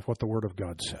concept of what the Word of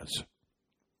God says.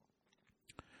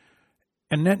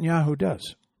 And Netanyahu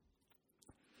does.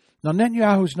 Now,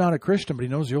 Netanyahu's not a Christian, but he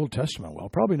knows the Old Testament well.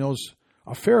 Probably knows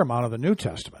a fair amount of the New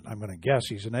Testament. I'm going to guess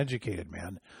he's an educated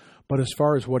man. But as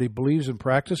far as what he believes and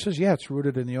practices, yeah, it's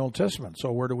rooted in the Old Testament.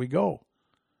 So where do we go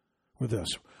with this?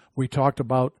 We talked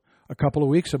about a couple of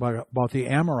weeks about the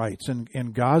Amorites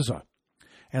in Gaza.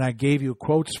 And I gave you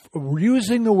quotes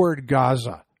using the word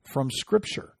Gaza from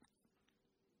Scripture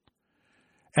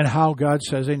and how God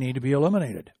says they need to be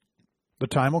eliminated. The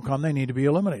time will come they need to be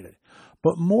eliminated.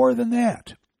 But more than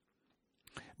that,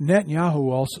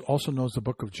 Netanyahu also knows the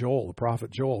book of Joel, the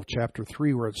prophet Joel, chapter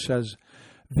 3, where it says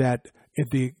that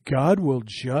God will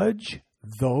judge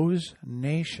those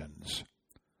nations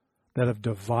that have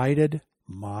divided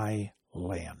my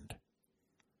land.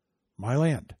 My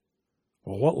land.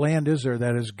 Well, what land is there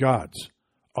that is God's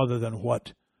other than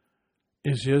what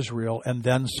is Israel and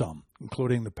then some,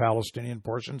 including the Palestinian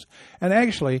portions? And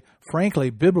actually,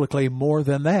 frankly, biblically, more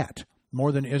than that.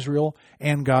 More than Israel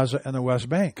and Gaza and the West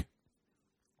Bank.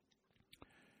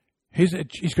 He's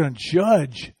going to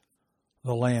judge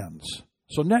the lands.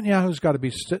 So Netanyahu's got to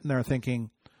be sitting there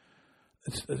thinking,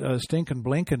 stinking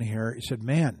Blinken here. He said,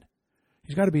 man,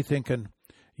 he's got to be thinking,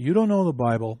 you don't know the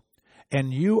Bible,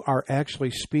 and you are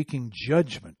actually speaking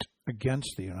judgment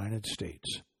against the United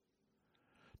States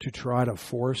to try to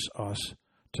force us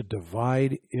to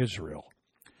divide Israel.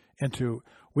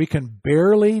 We can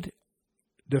barely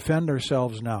defend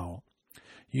ourselves now.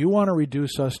 You want to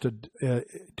reduce us to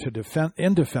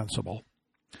indefensible.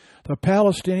 The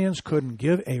Palestinians couldn't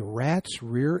give a rat's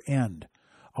rear end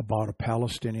about a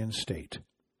Palestinian state.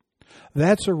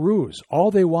 That's a ruse.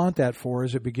 All they want that for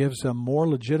is it gives them more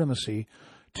legitimacy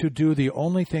to do the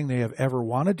only thing they have ever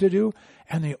wanted to do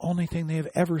and the only thing they have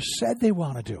ever said they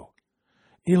want to do.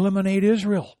 Eliminate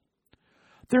Israel.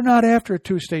 They're not after a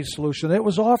two-state solution. It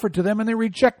was offered to them and they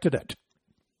rejected it.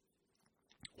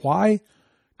 Why?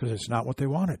 Because it's not what they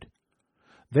wanted.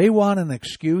 They want an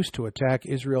excuse to attack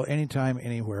Israel anytime,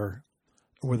 anywhere,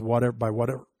 by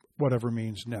whatever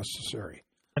means necessary.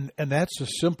 And that's a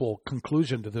simple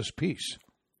conclusion to this piece.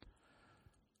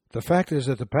 The fact is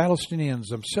that the Palestinians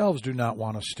themselves do not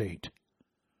want a state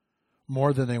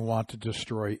more than they want to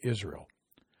destroy Israel,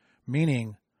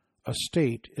 meaning a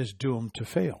state is doomed to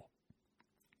fail.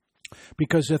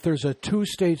 Because if there's a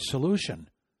two-state solution,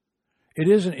 it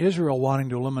isn't Israel wanting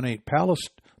to eliminate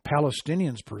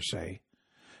Palestinians per se.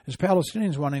 It's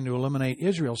Palestinians wanting to eliminate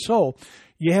Israel. So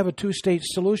you have a two-state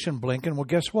solution, Blinken. Well,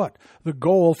 guess what? The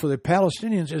goal for the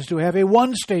Palestinians is to have a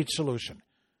one-state solution.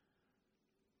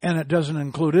 And it doesn't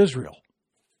include Israel.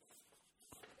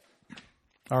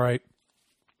 All right.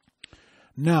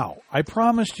 Now, I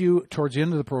promised you towards the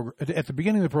end of the program, at the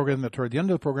beginning of the program, that toward the end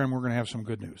of the program, we're going to have some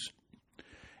good news.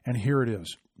 And here it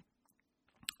is.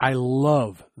 I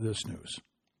love this news.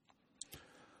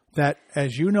 That,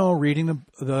 as you know, reading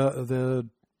the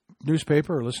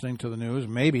newspaper or listening to the news,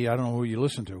 maybe, I don't know who you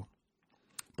listen to,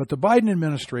 but the Biden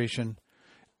administration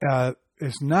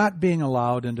is not being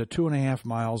allowed into 2.5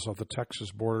 miles of the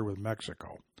Texas border with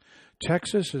Mexico.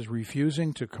 Texas is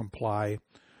refusing to comply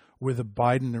with the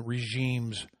Biden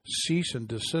regime's cease and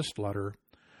desist letter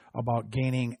about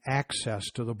gaining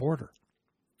access to the border.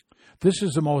 This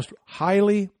is the most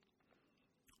highly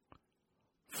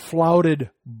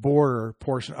flouted border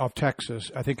portion of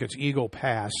Texas. I think it's Eagle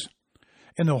Pass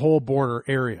in the whole border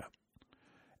area.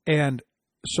 And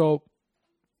so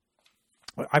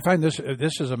I find this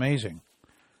is amazing.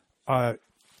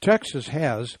 Texas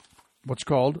has what's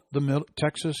called the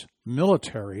Texas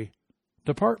Military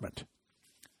Department.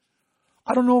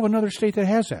 I don't know of another state that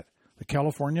has that. The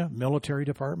California Military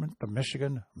Department, the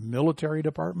Michigan Military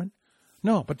Department.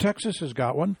 No, but Texas has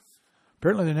got one.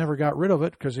 Apparently they never got rid of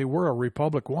it because they were a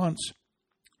republic once.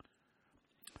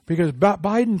 Because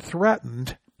Biden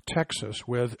threatened Texas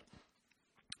with,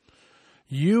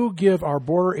 you give our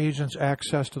border agents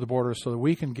access to the border so that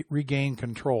we can regain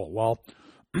control. Well,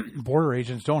 border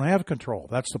agents don't have control.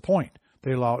 That's the point.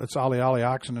 They allow, it's ollie ollie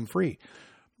oxen and free.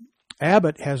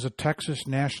 Abbott has a Texas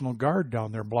National Guard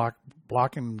down there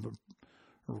blocking,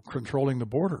 controlling the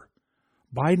border.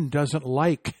 Biden doesn't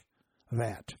like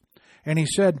that. And he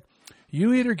said,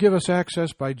 you either give us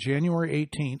access by January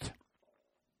 18th,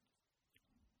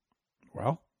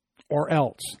 well, or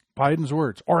else. Biden's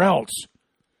words, or else.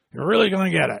 You're really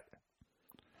going to get it.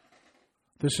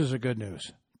 This is a good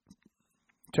news.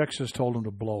 Texas told him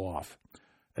to blow off.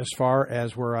 As far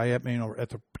as where I am, at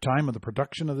the time of the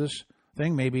production of this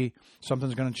thing, maybe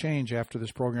something's going to change after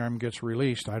this program gets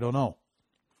released. I don't know.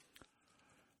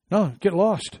 No, get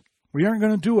lost. We aren't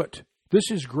going to do it. This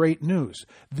is great news.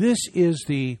 This is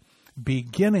the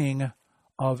beginning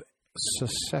of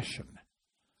secession,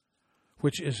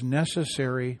 which is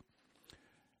necessary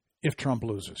if Trump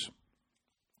loses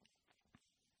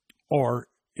or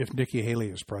if Nikki Haley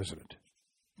is president,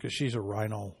 because she's a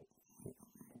rhino.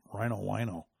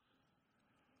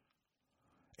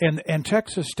 And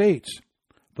Texas states,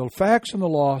 the facts and the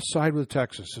law side with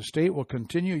Texas. The state will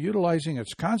continue utilizing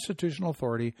its constitutional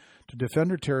authority to defend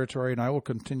her territory, and I will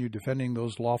continue defending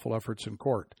those lawful efforts in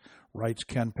court, writes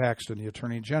Ken Paxton, the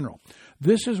Attorney General.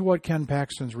 This is what Ken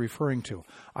Paxton's referring to.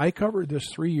 I covered this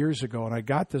 3 years ago, and I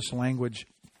got this language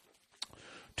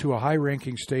to a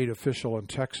high-ranking state official in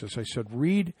Texas. I said,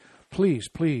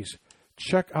 please,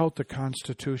 check out the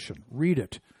Constitution. Read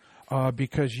it,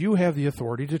 because you have the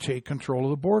authority to take control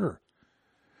of the border.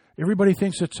 Everybody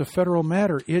thinks it's a federal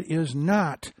matter. It is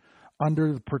not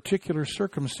under the particular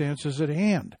circumstances at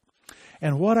hand.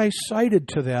 And what I cited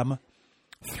to them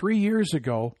 3 years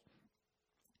ago,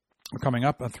 coming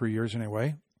up on 3 years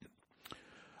anyway,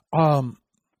 in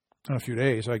a few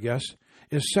days, I guess,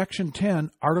 is Section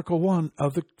 10, Article 1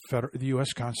 of the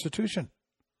U.S. Constitution.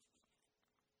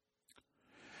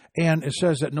 And it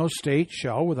says that no state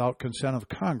shall, without consent of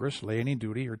Congress, lay any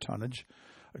duty or tonnage,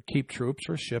 keep troops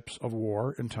or ships of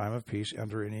war in time of peace,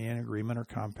 enter any agreement or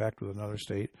compact with another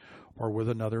state or with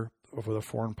a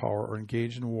foreign power, or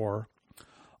engage in war,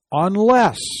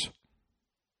 unless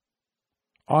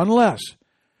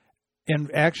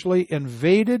actually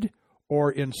invaded or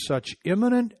in such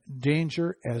imminent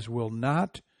danger as will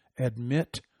not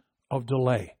admit of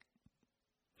delay.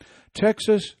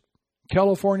 Texas,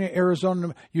 California,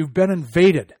 Arizona, you've been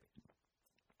invaded.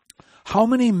 How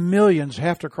many millions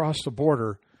have to cross the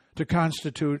border to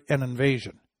constitute an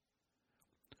invasion?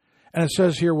 And it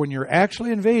says here, when you're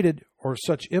actually invaded or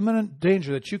such imminent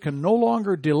danger that you can no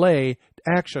longer delay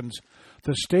actions,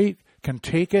 the state can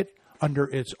take it into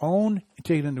its own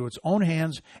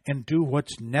hands and do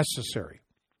what's necessary.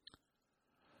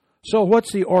 So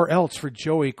what's the or else for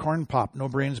Joey Cornpop, No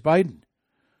Brains Biden?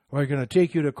 We're going to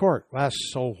take you to court. Well,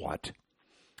 so what?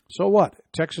 So what?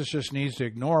 Texas just needs to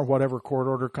ignore whatever court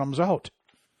order comes out.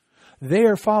 They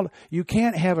are following. You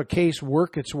can't have a case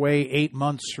work its way 8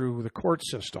 months through the court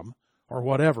system or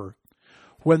whatever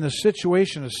when the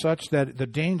situation is such that the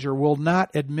danger will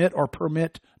not admit or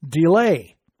permit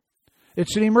delay.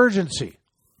 It's an emergency.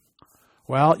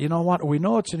 Well, you know what? We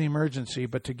know it's an emergency,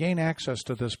 but to gain access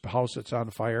to this house that's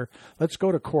on fire, let's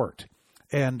go to court.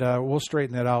 And we'll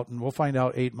straighten that out, and we'll find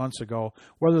out 8 months ago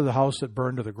whether the house that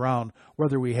burned to the ground,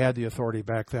 whether we had the authority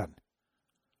back then.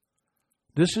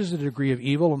 This is the degree of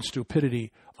evil and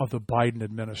stupidity of the Biden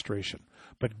administration.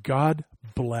 But God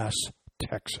bless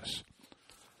Texas.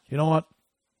 You know what?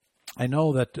 I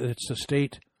know that it's the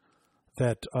state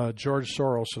that George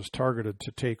Soros has targeted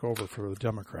to take over for the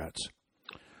Democrats.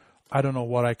 I don't know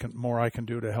what more I can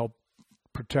do to help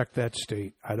protect that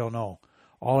state. I don't know.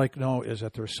 All I know is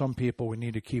that there's some people we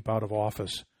need to keep out of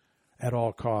office at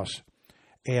all costs.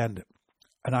 And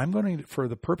I'm going to, for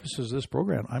the purposes of this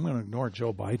program, I'm going to ignore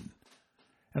Joe Biden.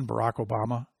 and Barack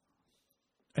Obama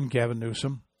and Gavin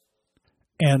Newsom,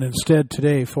 and instead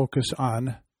today focus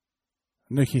on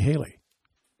Nikki Haley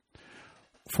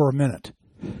for a minute,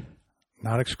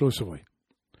 not exclusively.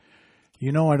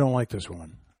 You know I don't like this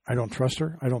woman. I don't trust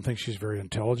her. I don't think she's very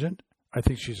intelligent. I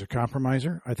think she's a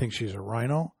compromiser. I think she's a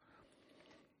rhino.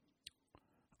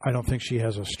 I don't think she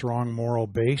has a strong moral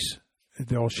base,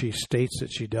 though she states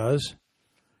that she does.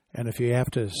 And if you have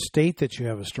to state that you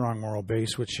have a strong moral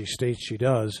base, which she states she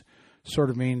does, sort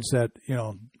of means that,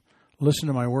 listen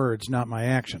to my words, not my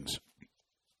actions.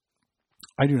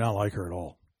 I do not like her at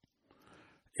all.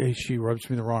 She rubs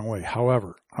me the wrong way.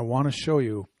 However, I want to show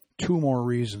you 2 more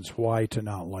reasons why to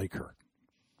not like her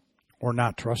or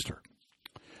not trust her.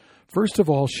 First of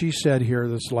all, she said here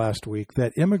this last week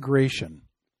that the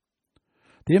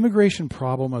immigration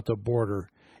problem at the border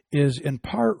is in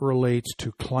part relates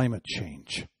to climate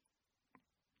change.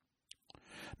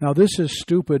 Now, this is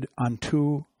stupid on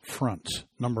 2 fronts.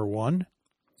 Number one,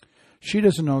 she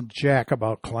doesn't know jack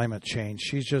about climate change.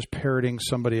 She's just parroting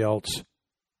somebody else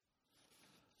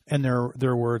and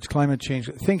their words, climate change,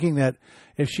 thinking that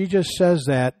if she just says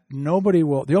that, nobody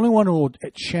will, the only one who will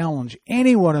challenge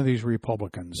any one of these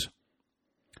Republicans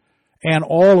and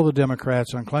all of the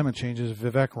Democrats on climate change is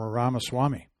Vivek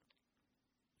Ramaswamy.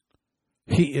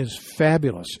 He is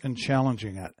fabulous in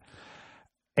challenging it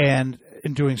and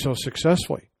in doing so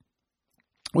successfully,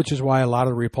 which is why a lot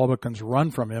of the Republicans run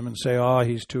from him and say, oh,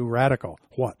 he's too radical.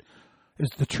 What? Is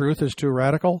the truth is too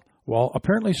radical? Well,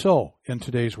 apparently so in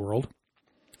today's world.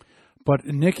 But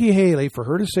Nikki Haley, for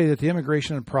her to say that the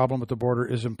immigration problem at the border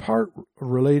is in part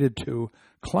related to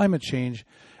climate change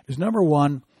is, number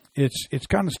one, it's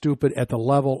kind of stupid at the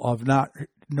level of not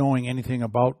knowing anything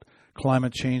about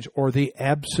climate change or the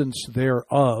absence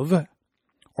thereof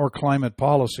or climate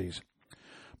policies.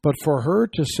 But for her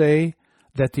to say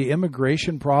that the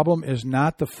immigration problem is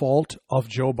not the fault of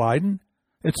Joe Biden,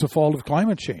 it's the fault of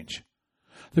climate change.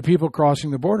 The people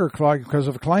crossing the border because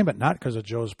of climate, not because of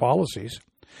Joe's policies.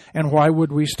 And why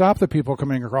would we stop the people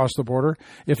coming across the border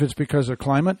if it's because of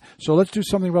climate? So let's do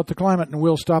something about the climate and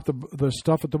we'll stop the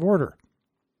stuff at the border.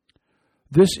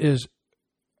 This is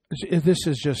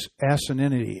just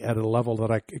asininity at a level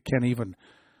that I can't even,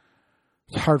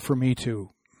 it's hard for me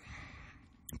to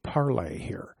parlay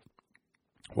here.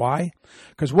 Why?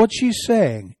 Because what she's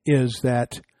saying is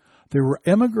that the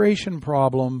immigration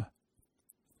problem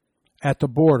at the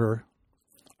border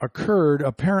occurred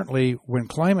apparently when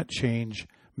climate change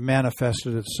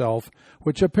manifested itself,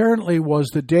 which apparently was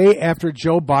the day after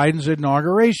Joe Biden's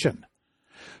inauguration.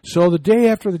 So the day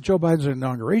after Joe Biden's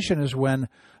inauguration is when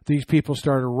these people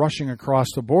started rushing across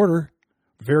the border.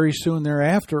 Very soon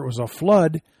thereafter, it was a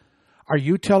flood. Are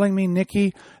you telling me,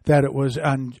 Nikki, that it was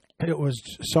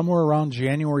somewhere around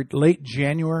late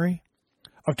January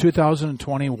of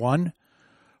 2021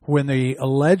 when the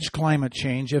alleged climate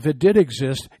change, if it did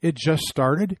exist, it just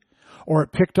started? Or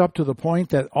it picked up to the point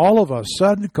that all of a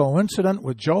sudden, coincident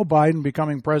with Joe Biden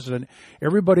becoming president,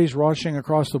 everybody's rushing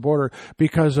across the border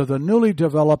because of the newly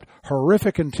developed,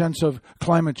 horrific, intensive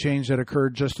climate change that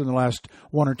occurred just in the last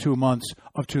 1 or 2 months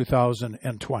of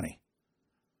 2020.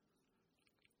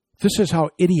 This is how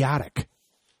idiotic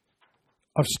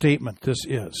of statement this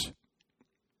is.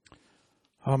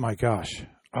 Oh my gosh.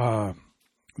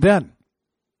 Then,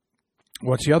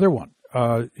 what's the other one?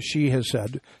 She has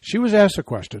said, she was asked a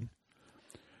question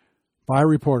by a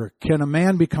reporter, can a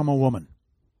man become a woman?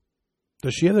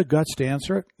 Does she have the guts to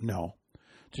answer it? No.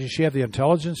 Does she have the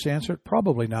intelligence to answer it?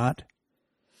 Probably not.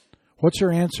 What's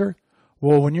her answer?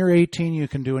 Well, when you're 18, you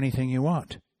can do anything you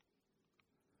want.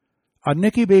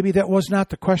 Nikki, baby, that was not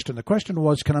the question. The question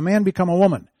was, can a man become a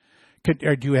woman?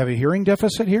 Do you have a hearing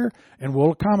deficit here? And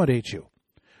we'll accommodate you.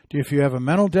 If you have a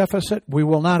mental deficit, we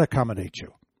will not accommodate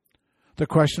you. The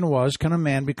question was, can a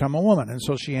man become a woman? And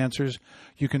so she answers,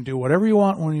 you can do whatever you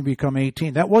want when you become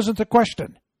 18. That wasn't the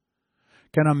question.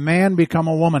 Can a man become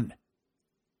a woman?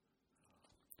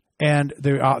 And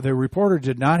the reporter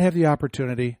did not have the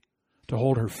opportunity to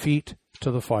hold her feet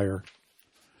to the fire.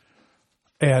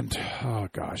 And, oh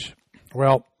gosh.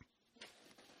 Well,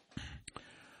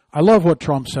 I love what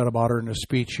Trump said about her in a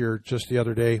speech here just the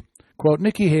other day. Quote,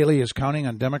 Nikki Haley is counting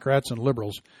on Democrats and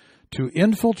liberals to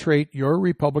infiltrate your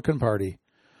Republican Party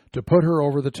to put her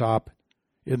over the top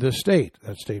in this state,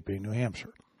 that state being New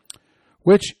Hampshire,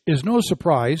 which is no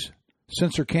surprise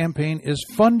since her campaign is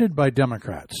funded by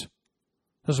Democrats.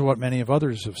 This is what many of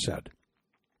others have said.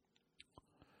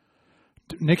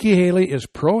 Nikki Haley is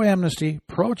pro-amnesty,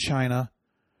 pro-China,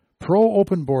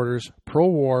 pro-open borders,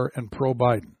 pro-war, and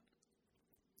pro-Biden.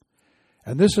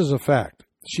 And this is a fact.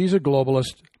 She's a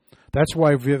globalist. That's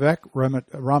why Vivek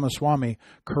Ramaswamy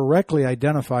correctly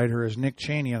identified her as Nick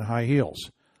Cheney in high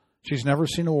heels. She's never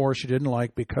seen a war she didn't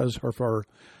like because of her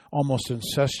almost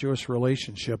incestuous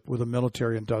relationship with the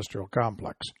military-industrial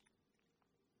complex.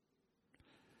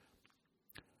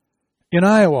 In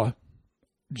Iowa,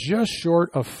 just short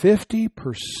of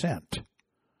 50%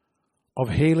 of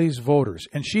Haley's voters,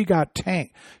 and she got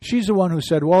tanked. She's the one who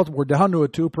said, well, we're down to a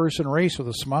two-person race with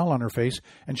a smile on her face,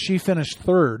 and she finished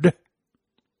third.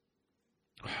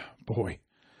 Boy,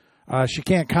 she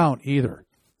can't count either.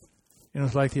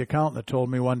 It's like the accountant that told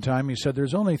me one time, he said,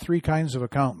 there's only three kinds of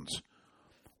accountants.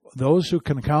 Those who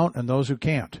can count and those who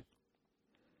can't.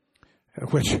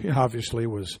 Which obviously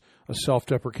was a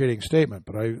self-deprecating statement,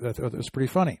 but that's pretty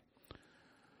funny.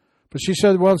 But she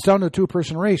said, well, it's down to a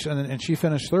two-person race, and she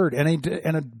finished third, and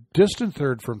a distant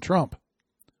third from Trump.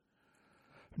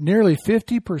 Nearly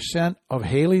 50% of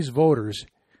Haley's voters,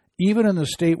 even in the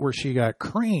state where she got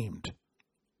creamed,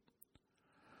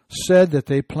 said that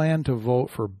they plan to vote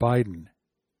for Biden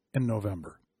in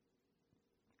November.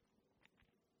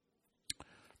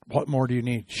 What more do you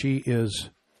need? She's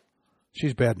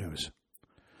bad news.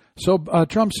 So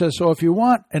Trump says, so if you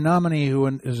want a nominee who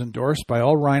is endorsed by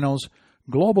all rhinos,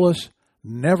 globalists,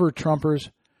 never Trumpers,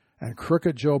 and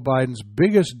crooked Joe Biden's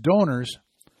biggest donors,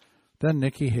 then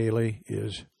Nikki Haley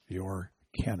is your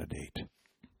candidate.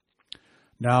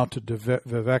 Now to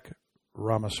Vivek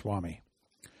Ramaswamy.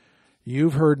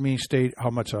 You've heard me state how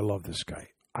much I love this guy.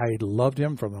 I loved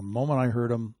him from the moment I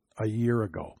heard him a year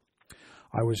ago.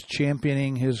 I was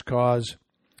championing his cause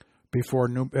before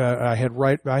I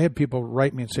had people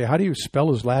write me and say, how do you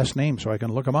spell his last name so I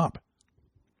can look him up?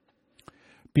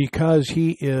 Because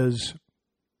he's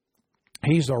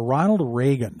the Ronald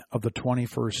Reagan of the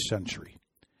 21st century.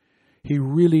 He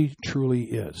really, truly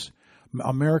is.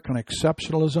 American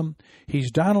exceptionalism.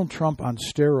 He's Donald Trump on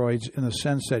steroids in the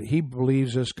sense that he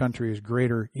believes this country is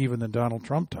greater even than Donald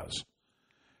Trump does.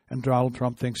 And Donald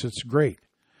Trump thinks it's great.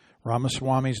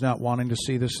 Ramaswamy's not wanting to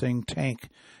see this thing tank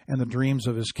and the dreams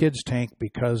of his kids tank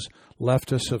because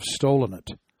leftists have stolen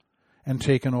it and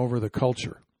taken over the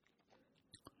culture.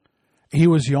 He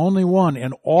was the only one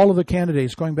in all of the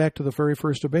candidates, going back to the very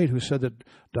first debate, who said that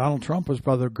Donald Trump was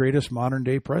probably the greatest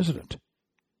modern-day president.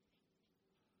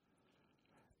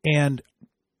 And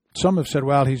some have said,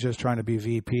 well, he's just trying to be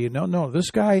VP. No,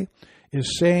 this guy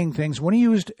is saying things. When he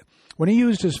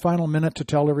used his final minute to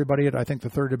tell everybody at, I think, the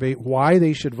third debate why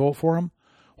they should vote for him,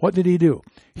 what did he do?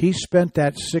 He spent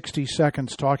that 60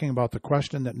 seconds talking about the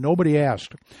question that nobody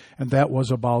asked, and that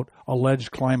was about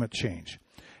alleged climate change.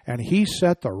 And he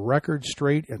set the record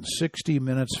straight in 60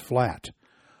 minutes flat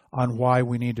on why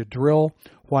we need to drill,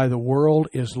 why the world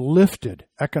is lifted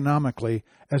economically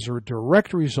as a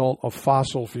direct result of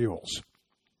fossil fuels.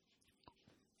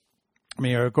 I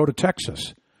mean, I go to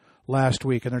Texas last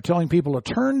week, and they're telling people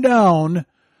to turn down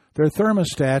their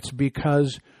thermostats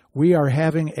because we are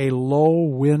having a low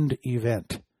wind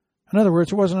event. In other words,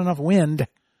 there wasn't enough wind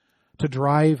to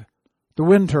drive the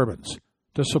wind turbines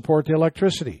to support the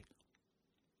electricity.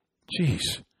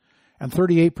 Jeez. And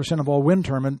 38% of all wind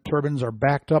turbines are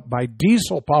backed up by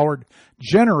diesel-powered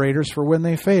generators for when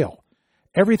they fail.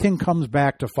 Everything comes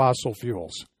back to fossil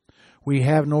fuels. We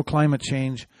have no climate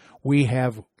change.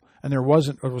 And it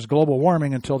was global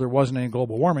warming until there wasn't any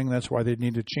global warming. That's why they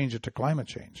need to change it to climate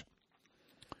change.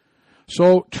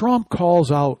 So Trump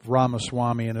calls out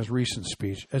Ramaswamy in his recent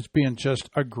speech as being just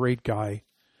a great guy.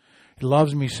 He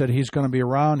loves me. He said he's going to be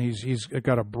around. He's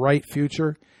got a bright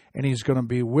future, and he's going to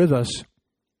be with us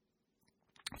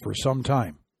for some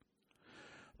time.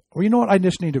 Well, you know what? I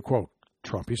just need to quote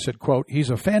Trump. He said, quote, he's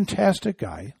a fantastic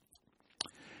guy,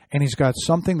 and he's got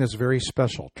something that's very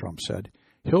special, Trump said.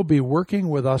 He'll be working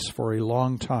with us for a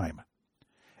long time.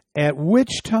 At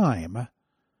which time,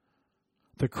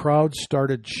 the crowd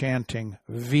started chanting,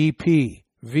 VP,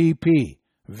 VP,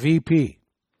 VP.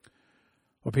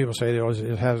 Well, people say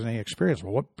it hasn't any experience.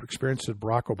 Well, what experience did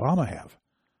Barack Obama have?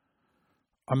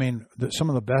 I mean, some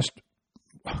of the best...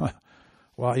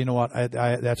 Well, you know what?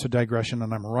 That's a digression,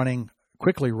 and I'm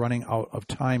quickly running out of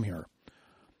time here.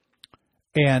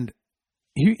 And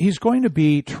he's going to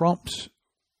be Trump's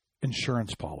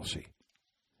insurance policy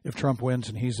if Trump wins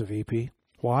and he's the VP.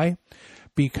 Why?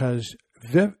 Because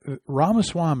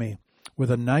Ramaswamy, with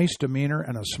a nice demeanor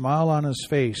and a smile on his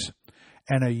face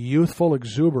and a youthful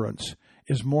exuberance,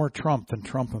 is more Trump than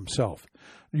Trump himself.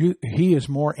 He is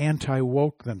more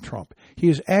anti-woke than Trump. He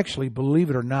is actually, believe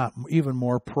it or not, even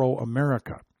more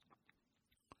pro-America.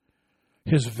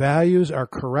 His values are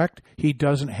correct. He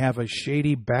doesn't have a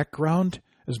shady background,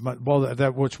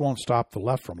 which won't stop the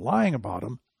left from lying about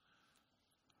him.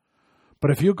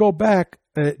 But if you go back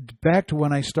back to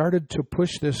when I started to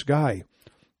push this guy,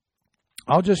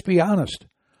 I'll just be honest.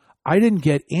 I didn't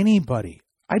get anybody.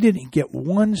 I didn't get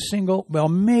one single, well,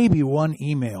 maybe one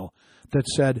email that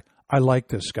said, I like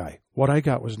this guy. What I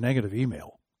got was negative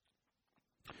email.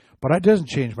 But that doesn't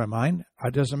change my mind.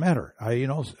 It doesn't matter. I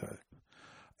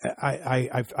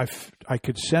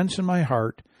could sense in my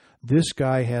heart this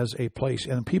guy has a place.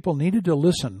 And people needed to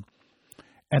listen,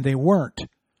 and they weren't,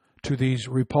 to these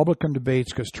Republican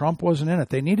debates because Trump wasn't in it.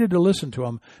 They needed to listen to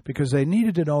him because they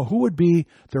needed to know who would be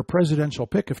their presidential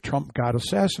pick if Trump got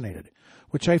assassinated,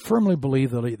 which I firmly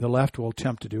believe the left will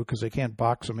attempt to do because they can't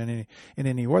box him in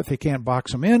any way. If they can't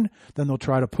box him in, then they'll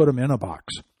try to put him in a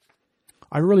box.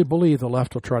 I really believe the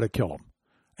left will try to kill him.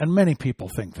 And many people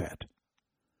think that.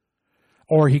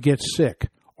 Or he gets sick.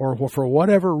 Or for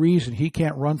whatever reason he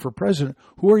can't run for president.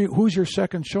 Who's your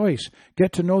second choice?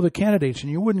 Get to know the candidates.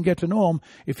 And you wouldn't get to know them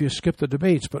if you skip the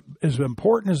debates. But as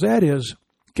important as that is,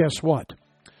 guess what?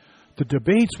 The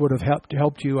debates would have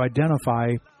helped you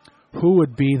identify who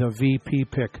would be the VP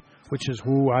pick, which is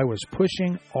who I was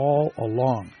pushing all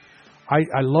along.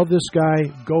 I love this guy.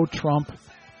 Go Trump.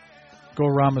 Go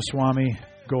Ramaswamy.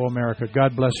 Go America.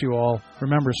 God bless you all.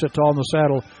 Remember, sit tall in the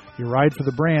saddle. You ride for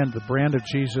the brand of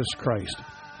Jesus Christ.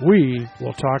 We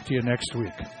will talk to you next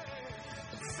week.